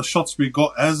 the shots we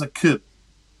got as a kid,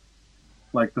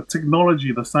 like the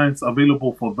technology, the science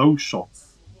available for those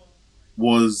shots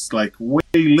was like way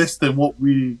less than what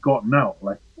we got now.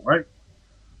 Like, right?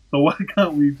 So why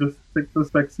can't we just take this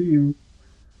vaccine,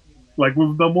 like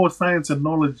with the more science and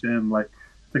knowledge and like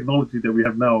technology that we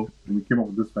have now, and we came up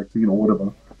with this vaccine or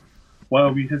whatever? Why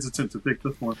are we hesitant to take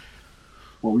this one?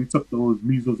 Well, we took those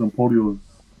measles and polios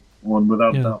one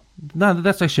without doubt. No,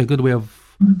 that's actually a good way of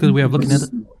looking at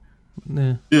it.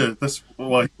 Yeah, that's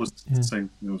why he was saying.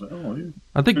 He was like, oh, yeah.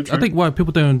 I think why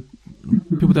people don't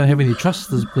have any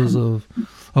trust is because of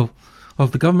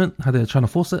the government, how they're trying to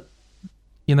force it.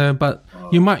 You know, but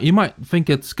you might think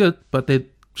it's good, but they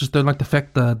just don't like the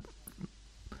fact that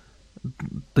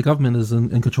the government is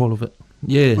in control of it.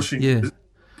 Yeah, yeah.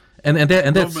 And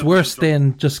that's worse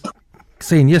than just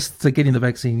saying yes to getting the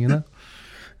vaccine, you know,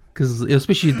 because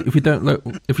especially if you don't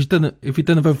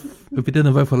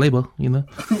vote for Labour, you know,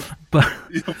 but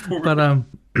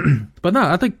but no,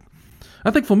 I think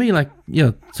for me, like,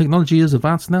 yeah, technology is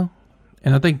advanced now,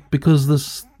 and I think because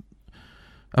this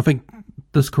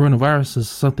coronavirus is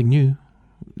something new,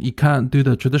 you can't do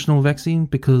the traditional vaccine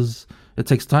because it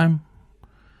takes time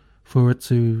for it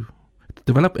to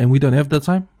develop, and we don't have the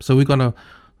time, so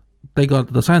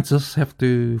the scientists have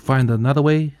to find another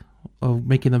way of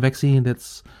making a vaccine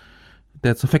that's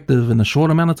effective in a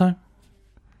short amount of time.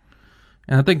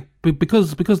 And I think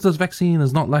because this vaccine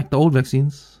is not like the old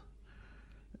vaccines,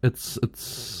 it's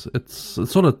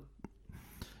sort of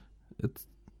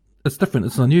it's different.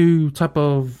 It's a new type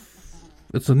of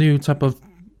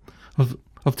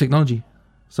technology.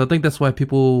 So I think that's why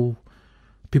people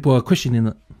are questioning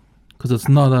it. Because it's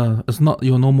not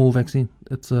your normal vaccine.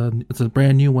 It's a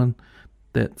brand new one.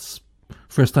 That's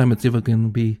first time it's ever going to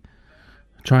be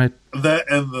tried. That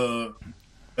and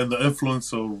the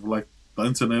influence of like the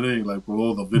internet, like with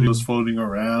all the videos floating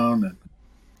around and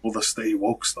all the stay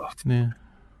woke stuff. Yeah.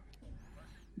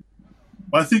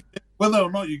 But I think whether or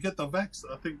not you get the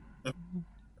vaccine, I think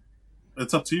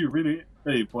it's up to you, really.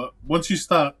 Hey, but once you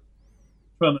start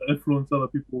trying to influence other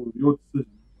people, your decision.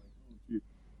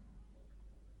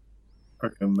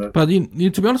 But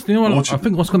to be honest, you know what? I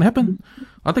think what's going to happen?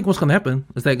 I think what's going to happen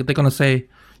is that they're going to say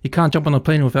you can't jump on a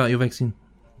plane without your vaccine.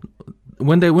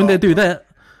 When they do that,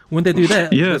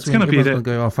 yeah, it's going to be that. Gonna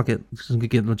go, oh fuck it, just gonna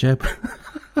get the jab.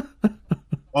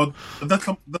 Oh, that's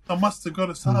a must to go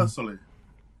to SARS, Solly.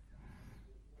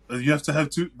 You have to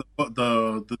have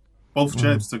both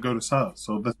jabs to go to SARS.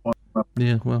 So that's one.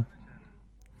 Yeah, well.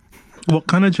 What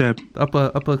kind of jab?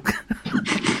 The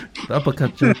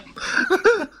uppercut jab.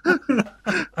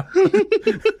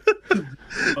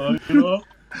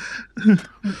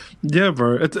 Yeah,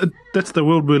 bro. That's the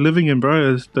world we're living in,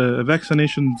 bro. Is the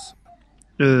vaccinations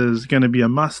is going to be a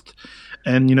must,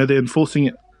 and they're enforcing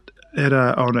it at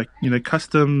on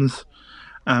customs.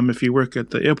 If you work at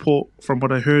the airport, from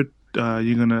what I heard,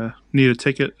 you're gonna need a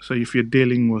ticket. So if you're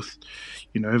dealing with,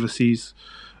 overseas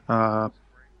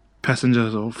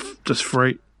passengers or just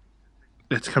freight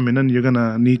that's coming in, you're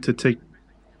gonna need to take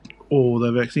all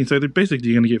the vaccine. So they're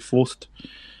basically going to get forced.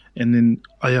 And then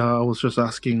I was just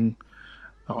asking,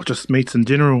 just mates in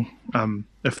general,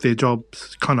 if their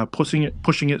jobs kind of pushing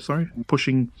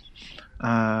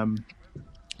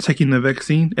taking the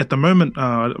vaccine. At the moment,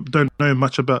 I don't know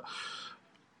much about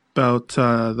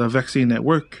the vaccine at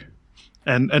work.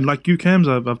 And like you, Cams,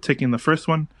 I've taken the first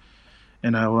one,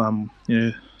 and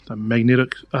the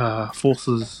magnetic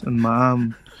forces in my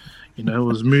arm,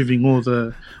 was moving all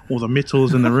the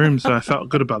metals in the room, so I felt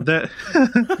good about that.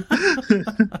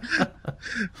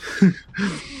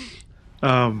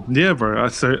 Yeah, bro.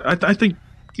 So I think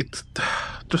it's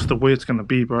just the way it's gonna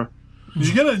be, bro. Did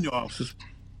you get it in your arms?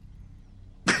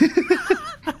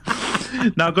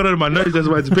 Now I got it in my nose. That's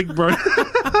why it's big, bro.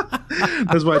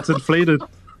 That's why it's inflated.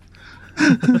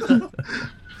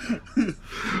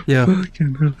 Yeah,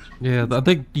 yeah. I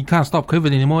think you can't stop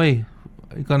COVID anymore. Eh?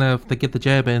 You're gonna have to get the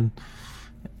jab and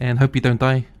hope you don't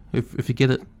die if you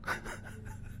get it.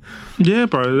 Yeah,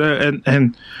 bro,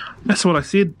 and that's what I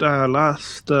said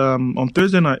last on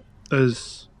Thursday night.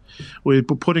 Is we're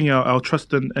putting our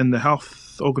trust in the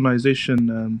health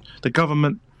organization, the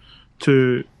government,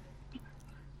 to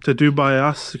do by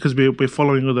us, because we're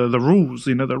following the rules,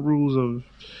 the rules of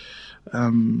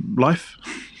life.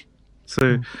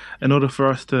 So, in order for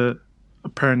us to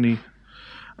apparently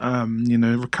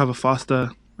recover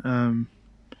faster and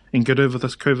get over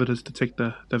this COVID, is to take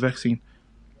the vaccine.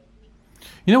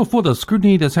 For the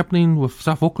scrutiny that's happening with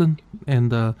South Auckland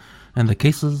and the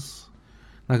cases,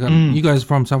 like you guys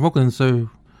from South Auckland, so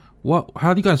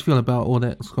how do you guys feel about all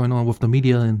that's going on with the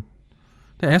media and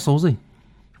they're assholes, eh?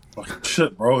 Fucking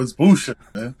shit, bro. It's bullshit,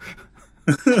 man.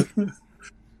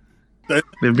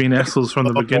 They've been assholes from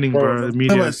the beginning, bro. The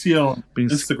media. I see on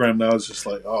Instagram now, it's just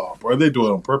like, oh, bro, they do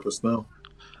it on purpose now.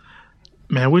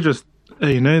 Man, we're just,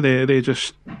 they're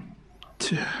just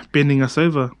bending us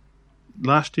over.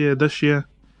 Last year, this year,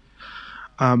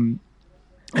 and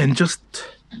just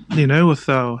with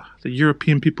the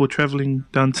European people traveling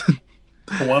down to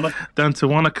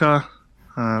Wanaka,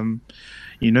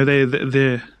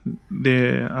 their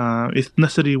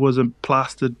ethnicity wasn't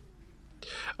plastered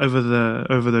over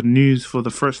the news for the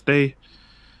first day,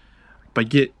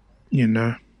 but yet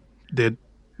they'd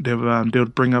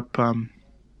bring up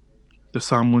the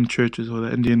Samoan churches or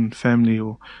the Indian family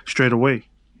or straight away,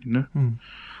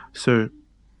 So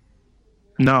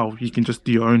now you can just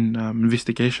do your own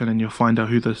investigation and you'll find out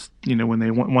who this, when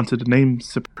they wanted the name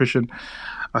suppression,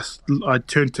 I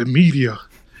turned to media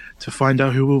to find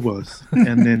out who it was,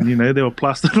 and then they were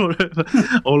plastered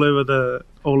all over the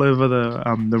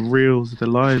reels, the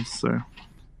lives. So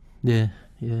yeah.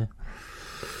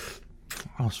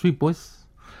 Oh, sweet boys.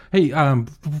 Hey,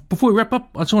 before we wrap up,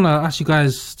 I just want to ask you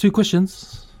guys 2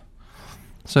 questions.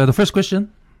 So the first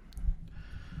question: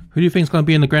 who do you think is going to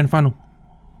be in the grand final?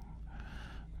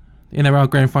 In our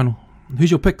grand final,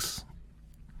 who's your picks?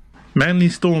 Manly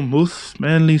Storm, Moose.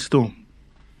 Manly Storm.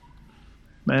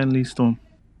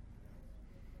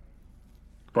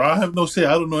 Bro, I have no say.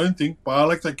 I don't know anything, but I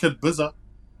like that kid TEZZA.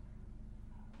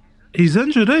 He's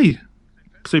injured, eh?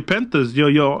 So Panthers,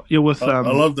 you're with I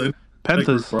love the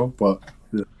Panthers, bro. But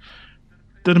yeah.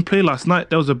 Didn't play last night.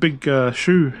 That was a big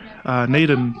shoe.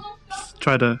 Nathan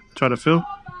tried to fill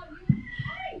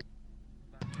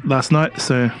last night.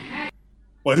 So,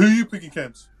 well, who are you picking,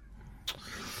 Cams?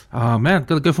 Man,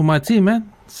 gotta go for my team,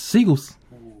 man. Seagulls.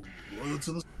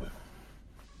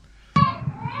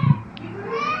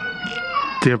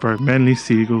 Yeah, bro. Manly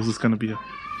Seagulls is gonna be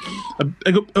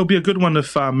it'll be a good one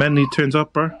if Manly turns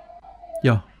up, bro.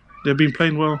 Yeah, they've been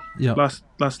playing well. Yeah, last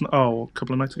a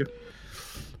couple of nights ago.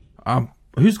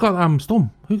 Who's got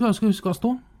Storm? Who's got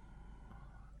Storm?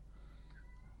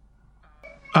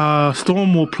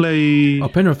 Storm will play. Oh,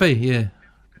 Penrith, yeah.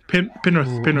 Penrith. You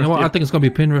know what? Yeah. I think it's gonna be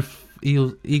Penrith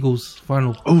Eagles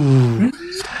final. Ooh.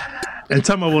 And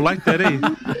Tama will like that, eh?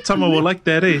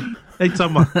 Hey,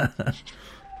 Tama.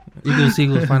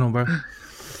 Eagles final, bro.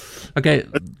 Okay.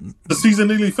 The season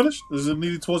nearly finished? Is it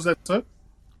nearly towards that time?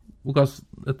 Because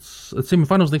it's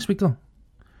semi-finals next week, though.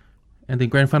 And then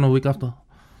grand final week after.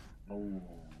 Oh.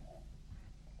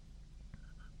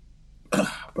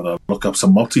 But I'll look up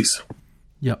some multis.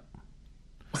 Yep.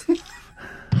 $1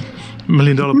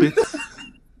 million bets.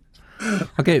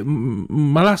 Okay,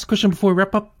 my last question before we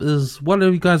wrap up is: what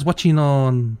are you guys watching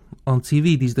on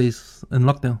TV these days in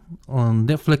lockdown? On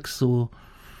Netflix or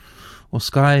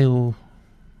Sky or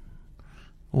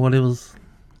whatever?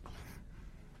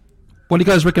 What do you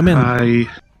guys recommend?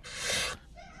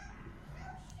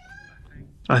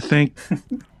 I think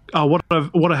what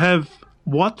I have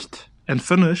watched and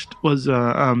finished was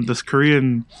this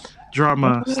Korean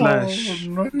drama slash.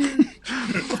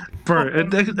 Bro,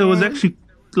 it was actually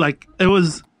like it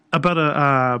was about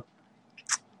a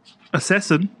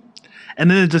assassin,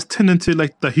 and then it just turned into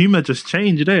like the humor just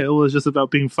changed. It was just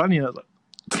about being funny. I was like,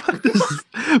 fuck this.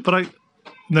 But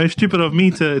stupid of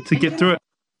me to get through it.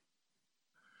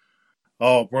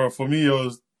 Oh, bro, for me it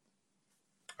was.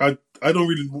 I don't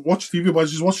really watch TV, but I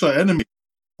just watched an anime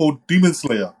called Demon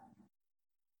Slayer.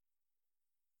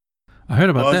 I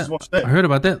heard about that. I heard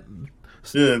about that.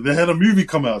 Yeah, they had a movie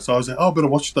come out, so I was like, I better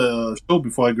watch the show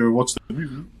before I go watch the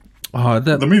movie.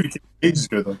 The movie came ages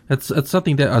ago, though. It's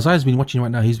something that Isaiah's been watching right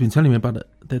now. He's been telling me about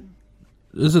it.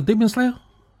 Is it Demon Slayer?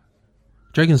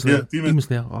 Dragon Slayer? Yeah, Demon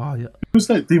Slayer. Oh, yeah.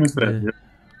 Demon Slayer, yeah.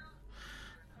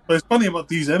 But it's funny about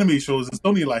these anime shows, it's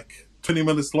only like 20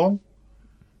 minutes long.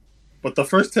 But the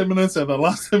first 10 minutes and the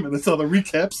last 10 minutes are the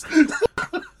recaps.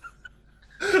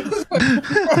 Just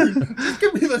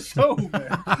give me the show,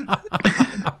 man.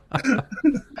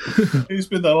 He's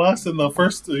been the last and the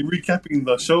first recapping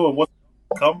the show and what's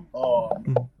to come. Oh,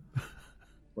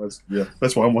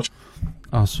 that's why I'm watching.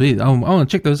 Oh, sweet. I want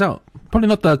to check those out. Probably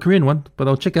not the Korean one, but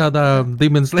I'll check out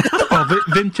Demon Slayer.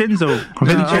 Vincenzo. I'm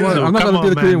not going to do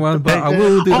the Korean one, but I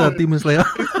will do the Demon Slayer.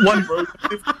 One, bro.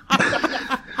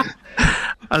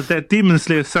 That Demon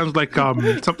Slayer sounds like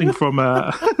something from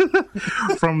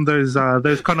those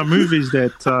kind of movies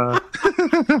that.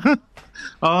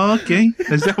 Oh, okay,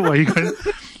 is that why you guys?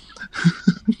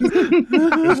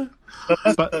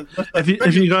 But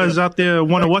if you guys out there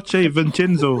want to watch a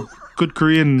Vincenzo, good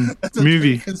Korean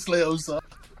movie.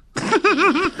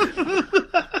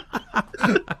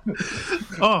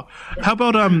 Oh, how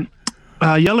about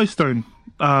Yellowstone?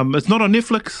 It's not on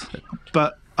Netflix,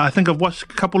 but I think I've watched a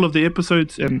couple of the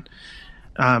episodes, and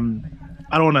I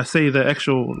don't want to say the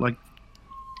actual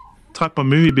type of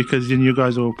movie because then you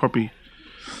guys will probably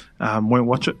won't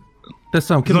watch it. That's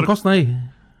Kevin Costner.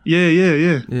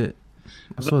 Yeah.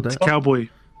 I saw that. Cowboy.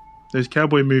 Those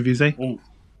cowboy movies, eh?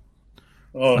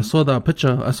 I saw the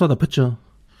picture.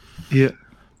 Yeah.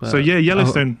 So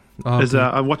Yellowstone is.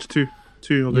 I watched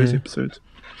two of those episodes.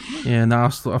 Yeah. No, I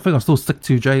think I still stick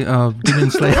to Demon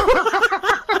Slayer.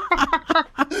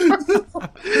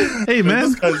 Hey,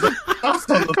 man.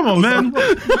 Come on, man.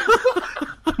 Bro.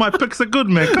 My picks are good,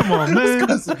 man. Come on, man.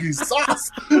 This guy's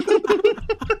sauce.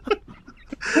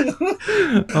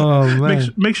 Oh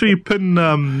man. Make sure you pin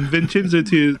Vincenzo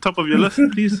to the top of your list,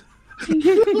 please.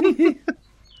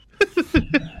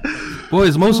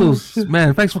 Boys, Mosels,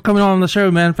 man, thanks for coming on the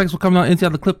show, man. Thanks for coming on Empty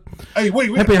Out the Clip. Hey,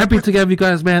 wait. Happy to have you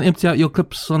guys, man, empty out your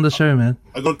clips on the show, man.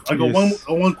 I got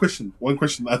one question. One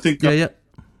question. I think Yeah.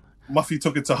 Muffy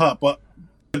took it to heart, but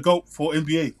the GOAT for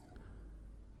NBA.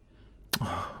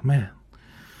 Oh, man.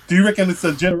 Do you reckon it's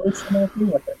a generational thing,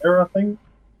 like an era thing?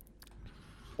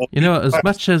 You know, as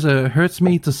much as it hurts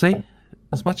me to say,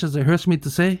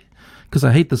 because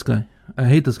I hate this guy.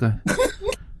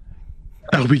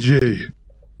 LBJ.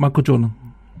 Michael Jordan.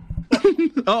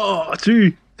 Oh,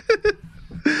 gee.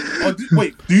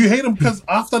 Wait, do you hate him because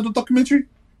after the documentary?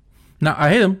 Now, I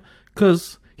hate him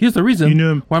because here's the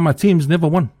reason why my teams never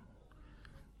won.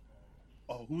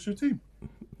 Oh, who's your team?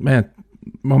 Man,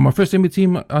 my first NBA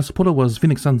team I supported was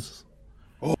Phoenix Suns.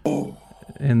 Oh.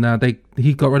 And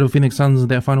he got rid of Phoenix Suns in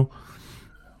their final.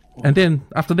 And then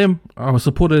after them, I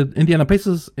supported Indiana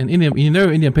Pacers, and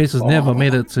Indiana Pacers never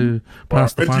made it to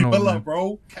past the final.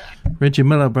 Reggie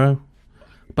Miller, bro.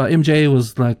 But MJ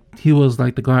was like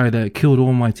the guy that killed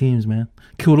all my teams, man.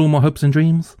 Killed all my hopes and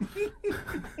dreams.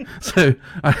 So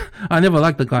I never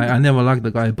liked the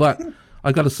guy. But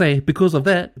I gotta say, because of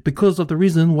the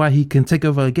reason why he can take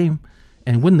over a game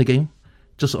and win the game,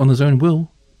 just on his own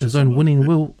will, his own winning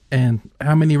will, and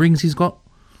how many rings he's got,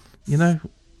 you know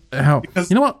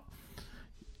what?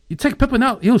 You take Pippen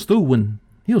out, he'll still win.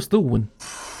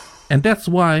 And that's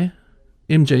why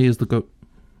MJ is the GOAT.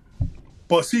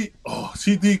 But see,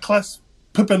 do you class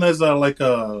Pippen as I have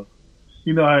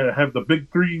the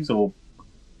big threes, and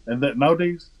that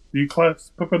nowadays, do you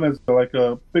class Pippen as like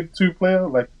a big two player?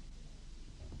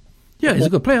 Yeah, he's a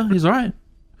good player. He's alright,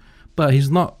 but he's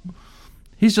not.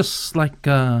 He's just like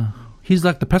he's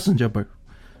like the passenger, bro.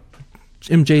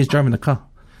 MJ's driving the car.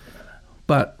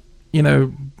 But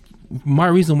my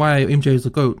reason why MJ is the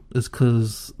GOAT is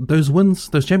because those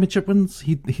championship wins,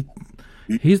 he's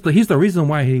the reason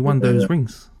why he won those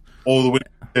rings all the way,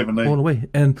 all the way,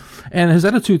 and his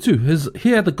attitude too.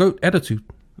 He had the GOAT attitude,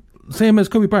 same as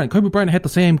Kobe Bryant. Kobe Bryant had the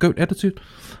same GOAT attitude,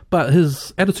 but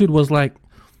his attitude was like,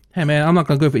 "Hey man, I'm not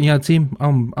gonna go for any other team.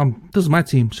 This is my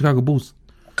team, Chicago Bulls."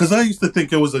 Because I used to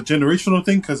think it was a generational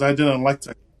thing because I didn't like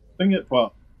to think it,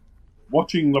 but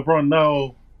watching LeBron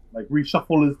now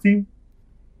reshuffle his team,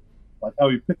 like how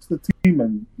he picks the team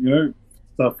and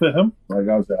to fit him, I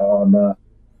was like, oh nah.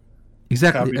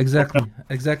 Exactly,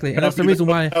 and that's the reason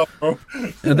why.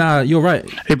 Nah, you're right.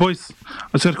 Hey boys,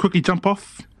 I just gotta quickly jump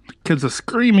off. Kids are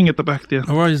screaming at the back there.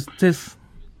 Alright, Tez.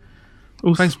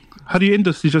 Oh, thanks. How do you end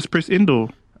this? You just press end or?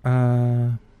 You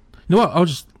know what? I'll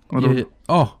just.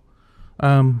 No,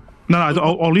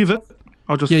 I'll leave it.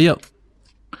 I'll just. Yep.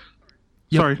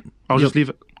 Sorry, I'll just leave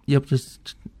it. Yep,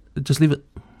 just leave it.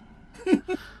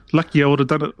 Lucky I would have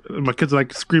done it. My kids are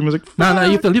screaming No,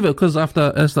 you have to leave it because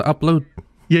after it's the upload.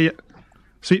 Yeah.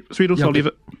 Sweet also, I'll leave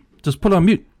it. Just put it on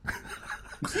mute.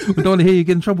 We don't want to hear you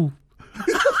get in trouble.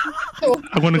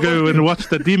 I want to go and watch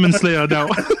the Demon Slayer now.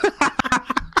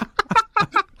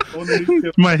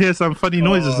 Might hear some funny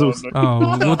noises. We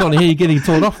don't want to hear you getting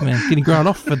told off, man. Getting ground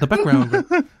off in the background.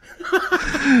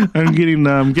 I'm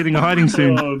getting a hiding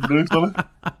soon.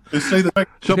 Let's say the back.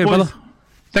 Okay, boys. Brother.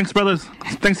 Thanks, brothers.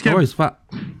 Thanks, Kim. No worries,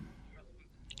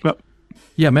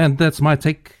 yeah, man, that's my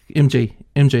take. MJ,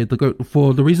 the GOAT,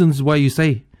 for the reasons why you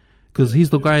say, because he's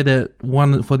the guy that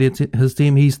won for his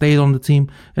team. He stayed on the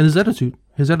team, and his attitude.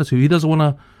 He doesn't want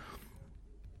to.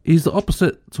 He's the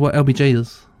opposite to what LBJ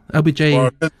is.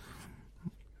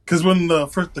 Because when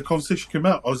the conversation came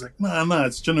out, I was like, nah,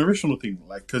 it's a generational thing.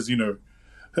 Because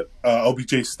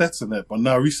LBJ stats and that, but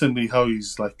now recently how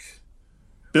he's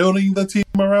building the team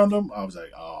around him, I was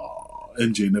like,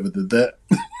 MJ never did that.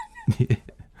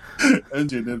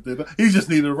 MJ never did that. He just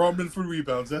needed Rodman for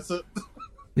rebounds. That's it.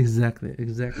 Exactly.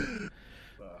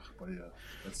 But yeah,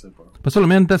 that's it, bro. But so,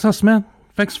 man, that's us, man.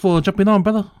 Thanks for jumping on,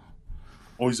 brother.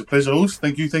 Always a pleasure, host.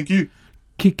 Thank you.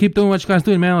 Keep doing what you guys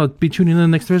doing, man. I'll be tuning in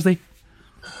next Thursday.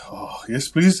 Oh, yes,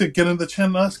 please get in the chat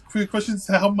and ask a few questions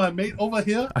to help my mate over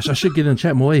here. I should get in the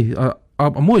chat more.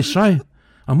 I'm always shy.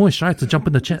 To jump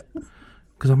in the chat.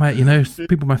 Because I might,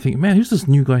 people might think, man, who's this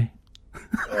new guy?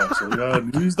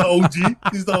 He's the OG.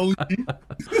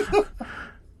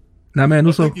 Nah, man,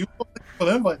 also. Thank you for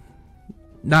the invite.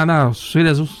 Nah, sweet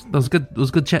as that was good. It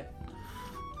was good chat.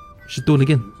 Should do it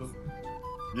again.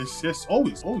 Yes,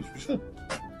 always, we should.